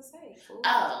 You about to say? Fool.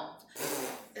 Oh.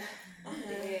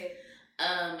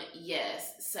 Yeah.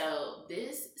 Yes. So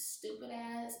this stupid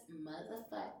ass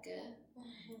motherfucker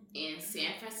in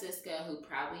San Francisco, who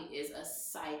probably is a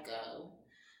psycho,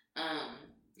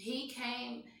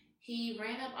 he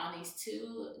ran up on these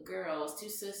two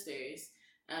sisters,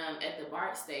 at the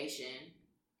BART station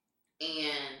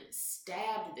and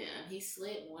stabbed them. He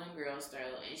slit one girl's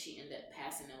throat and she ended up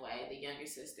passing away. The younger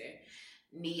sister,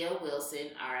 Nia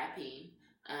Wilson, R.I.P.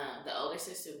 The older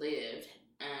sister lived.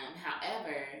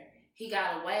 However, he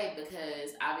got away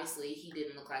because obviously he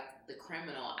didn't look like the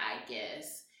criminal, I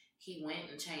guess. He went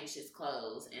and changed his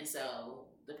clothes, and so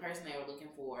the person they were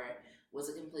looking for was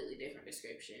a completely different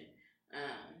description.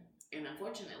 And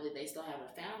unfortunately, they still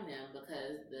haven't found them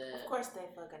because Of course they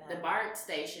fucking have. the BART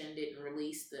station didn't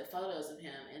release the photos of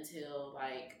him until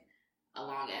like a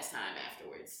long ass time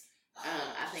afterwards.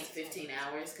 I think 15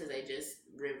 hours because they just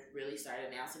really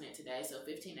started announcing it today. So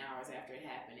 15 hours after it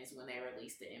happened is when they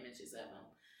released the images of him.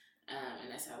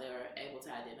 And that's how they were able to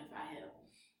identify him.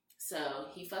 So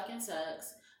he fucking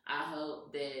sucks. I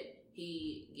hope that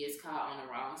he gets caught on the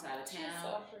wrong side of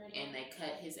town and they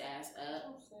cut his ass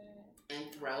up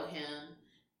and throw him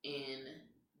in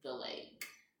the lake.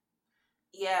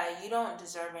 Yeah, you don't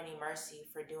deserve any mercy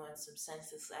for doing some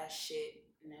senseless ass shit.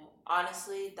 No.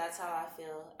 Honestly, that's how I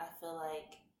feel. I feel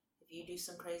like if you do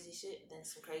some crazy shit, then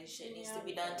some crazy shit needs to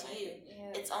be done to you.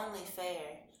 Yeah. It's only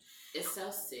fair. It's so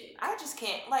sick. I just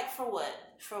can't, like, for what?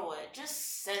 For what?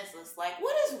 Just senseless. Like,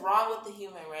 what is wrong with the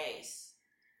human race?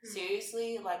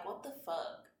 Seriously? Like, what the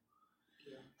fuck?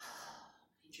 Yeah.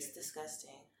 It's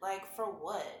disgusting. Like, for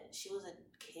what? She was a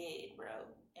kid, bro.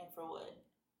 And for what?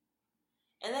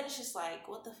 And then it's just like,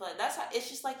 what the fuck? That's how, it's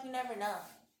just like, you never know.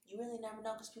 You really never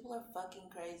know because people are fucking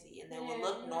crazy and they will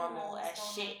look normal as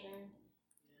shit.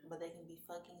 But they can be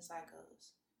fucking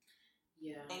psychos.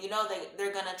 Yeah. And you know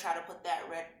they're gonna try to put that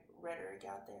rhetoric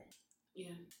out there.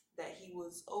 Yeah. That he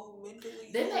was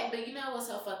mentally But you know what's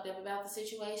so fucked up about the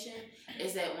situation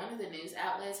is that one of the news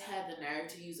outlets had the nerve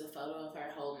to use a photo of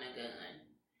her holding a gun.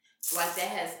 Like that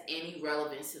has any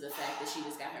relevance to the fact that she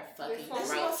just got her fucking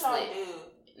throat slit.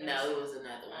 No, it was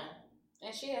another one.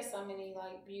 And she has so many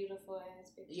like beautiful ass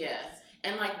pictures. Yeah.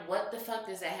 And like what the fuck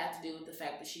does that have to do with the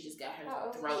fact that she just got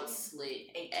her throat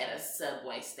slit at a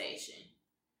subway station?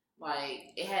 Like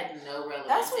it had no relevance.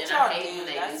 That's what y'all do.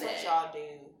 That's what y'all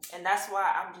do. And that's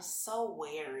why I'm just so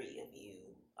wary of you.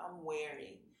 I'm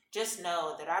wary. Just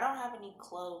know that I don't have any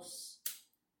close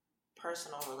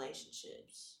personal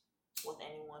relationships with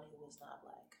anyone who is not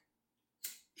black.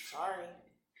 Sorry.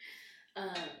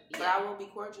 But I will be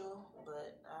cordial,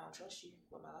 but I don't trust you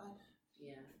with my life.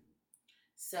 Yeah.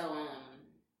 So,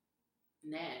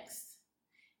 next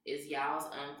is y'all's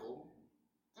uncle.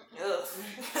 Ugh.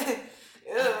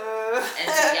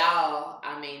 And y'all,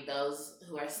 I mean those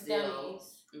who are still,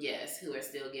 Dummies. who are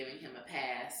still giving him a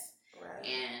pass. Right.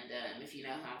 And if you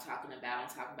know who I'm talking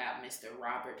about Mr.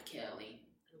 Robert Kelly.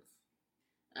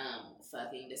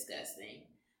 Fucking disgusting.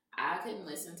 I couldn't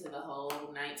listen to the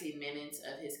whole 19 minutes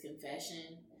of his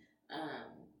confession,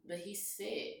 but he's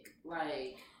sick.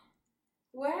 Like,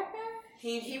 what happened?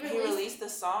 He released the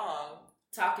song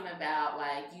talking about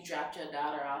like you dropped your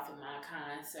daughter off at my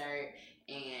concert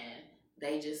and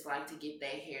they just like to get their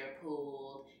hair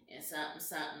pulled and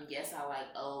something. Yes, I like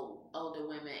older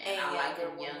women and I like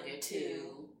them younger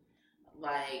too.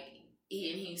 Like,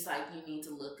 and he's like, you need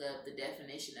to look up the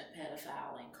definition of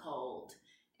pedophile and cult.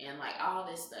 And like all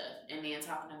this stuff, and then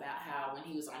talking about how when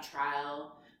he was on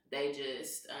trial, they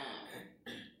just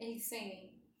He's singing.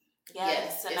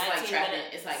 Yes, it's like trapped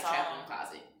in a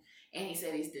closet. And he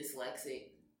said he's dyslexic.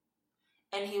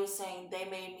 And he was saying they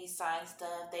made me sign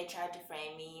stuff. They tried to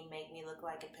frame me, make me look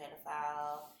like a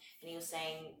pedophile. And he was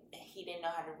saying he didn't know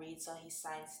how to read, so he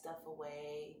signed stuff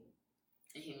away.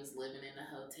 And he was living in a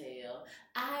hotel.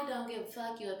 I don't give a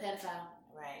fuck. You a pedophile,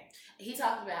 right? He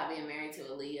talked about being married to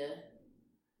Aaliyah.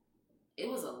 It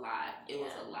was a lot. It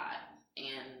was a lot.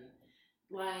 And,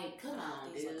 like, come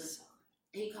on, dude.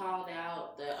 He called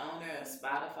out the owner of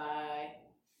Spotify.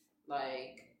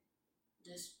 Like,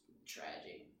 just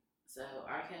tragic. So,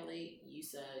 R. Kelly, you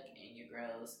suck and you're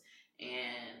gross.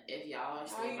 And if y'all are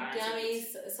still buying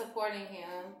dummies supporting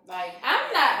him. Like,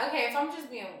 I'm not, okay, if I'm just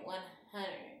being 100,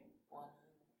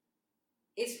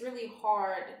 it's really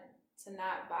hard to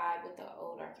not vibe with the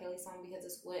old R. Kelly song because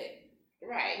it's what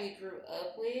we grew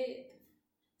up with.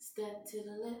 Step to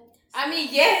the left. I mean,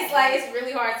 yes, like it's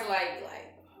really hard to like,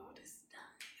 oh, this is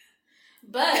dumb.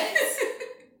 But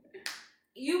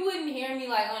you wouldn't hear me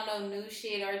like on no new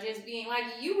shit or just being like,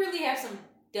 you really have some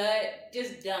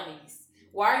just dummies.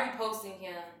 Why are you posting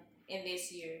him in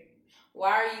this year?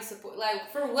 Why are you support?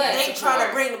 Like, for what? They trying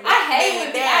to bring the I hate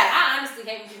when down. I honestly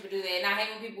hate when people do that, and I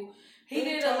hate when people. He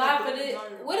did a lot for this.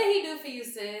 What did he do for you,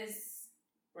 sis?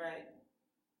 Right.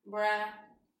 Bruh.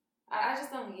 I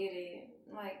just don't get it.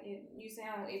 Like, you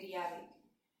sound idiotic.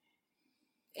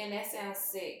 And that sounds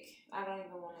sick. I don't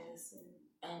even want to listen.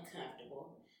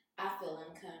 Uncomfortable. I feel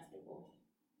uncomfortable.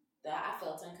 I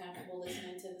felt uncomfortable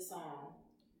listening to the song.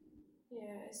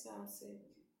 Yeah, it sounds sick.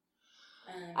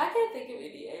 I can't think of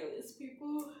any A-list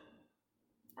people.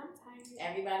 I'm tired.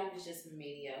 Everybody was just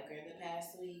mediocre the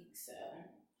past week, so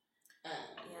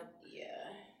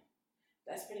yeah.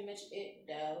 That's pretty much it,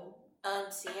 though.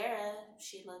 Sierra,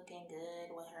 she looking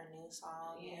good with her new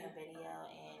song and her video,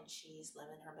 and she's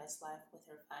living her best life with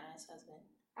her finance husband.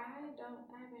 I haven't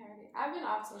heard it. I've been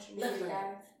off social media,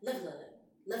 guys. Live love.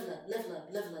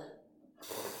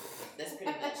 That's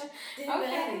pretty much it. Okay.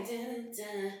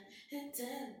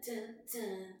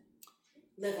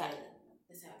 Live love.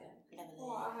 That's how it goes.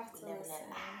 Well, I'll have to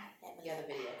listen. Yeah, the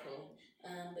video cool.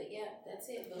 But yeah, that's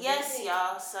it. Yes,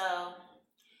 y'all. So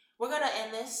we're gonna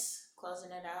end this.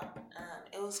 Closing it out.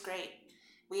 It was great.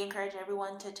 We encourage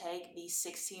everyone to take the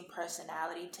 16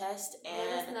 personality test,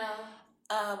 and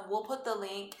we'll put the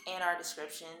link in our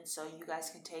description so you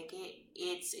guys can take it.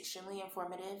 It's extremely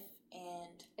informative,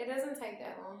 and it doesn't take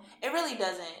that long. It really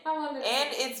doesn't.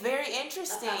 And it's very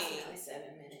interesting. Approximately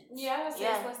 7 minutes. Yeah, I would say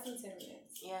it's less than 10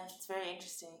 minutes. Yeah, it's very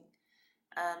interesting.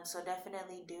 So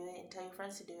definitely do it and tell your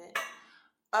friends to do it.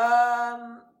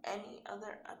 Any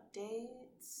other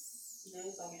updates? No, I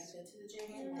gotta go to the gym.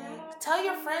 Tell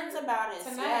your friends about us.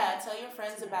 Yeah, tell your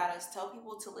friends about us. Tell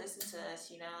people to listen to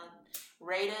us.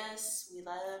 Rate us. We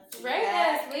love feedback. Rate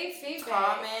us. Leave feedback.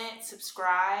 Comment.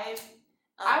 Subscribe.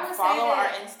 I would follow say our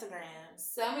that Instagram.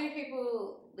 So many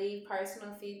people leave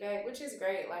personal feedback, which is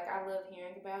great. Like, I love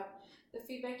hearing about the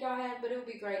feedback y'all have, but it would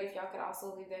be great if y'all could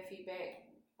also leave that feedback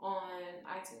on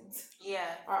iTunes.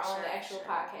 Yeah. Or on the actual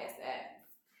podcast app.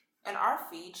 And our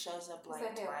feed shows up like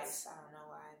that twice. I don't know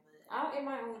why. It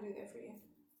might only do that for you.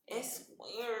 It's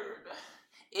weird.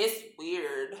 It's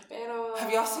weird. Pero, have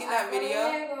y'all seen that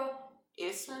video?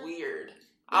 It's weird.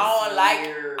 I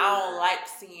don't like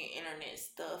seeing internet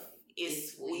stuff.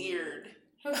 It's weird.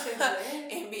 Who said that?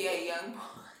 NBA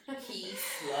Youngboy. He's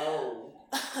slow.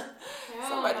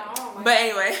 But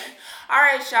anyway, all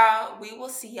right, y'all. We will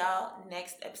see y'all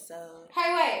next episode.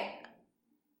 Hey,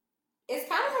 wait. Is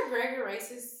Conor McGregor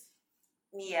racist?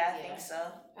 Yeah, I think so.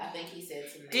 I think he said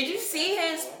some. Did you see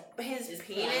his penis?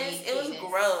 It was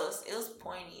gross. It was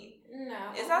pointy.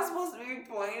 No. It's not supposed to be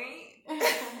pointy.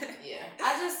 Yeah.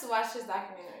 I just watched his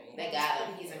documentary. They got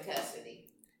him. He's in custody.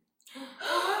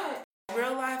 What?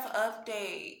 Real life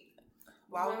update.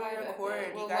 While we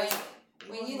record, you guys.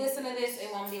 When you listen to this,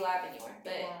 it won't be live anywhere.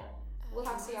 But we'll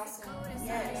talk to y'all soon.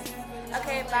 Yes.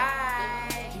 Okay,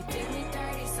 bye. You did me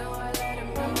dirty, so I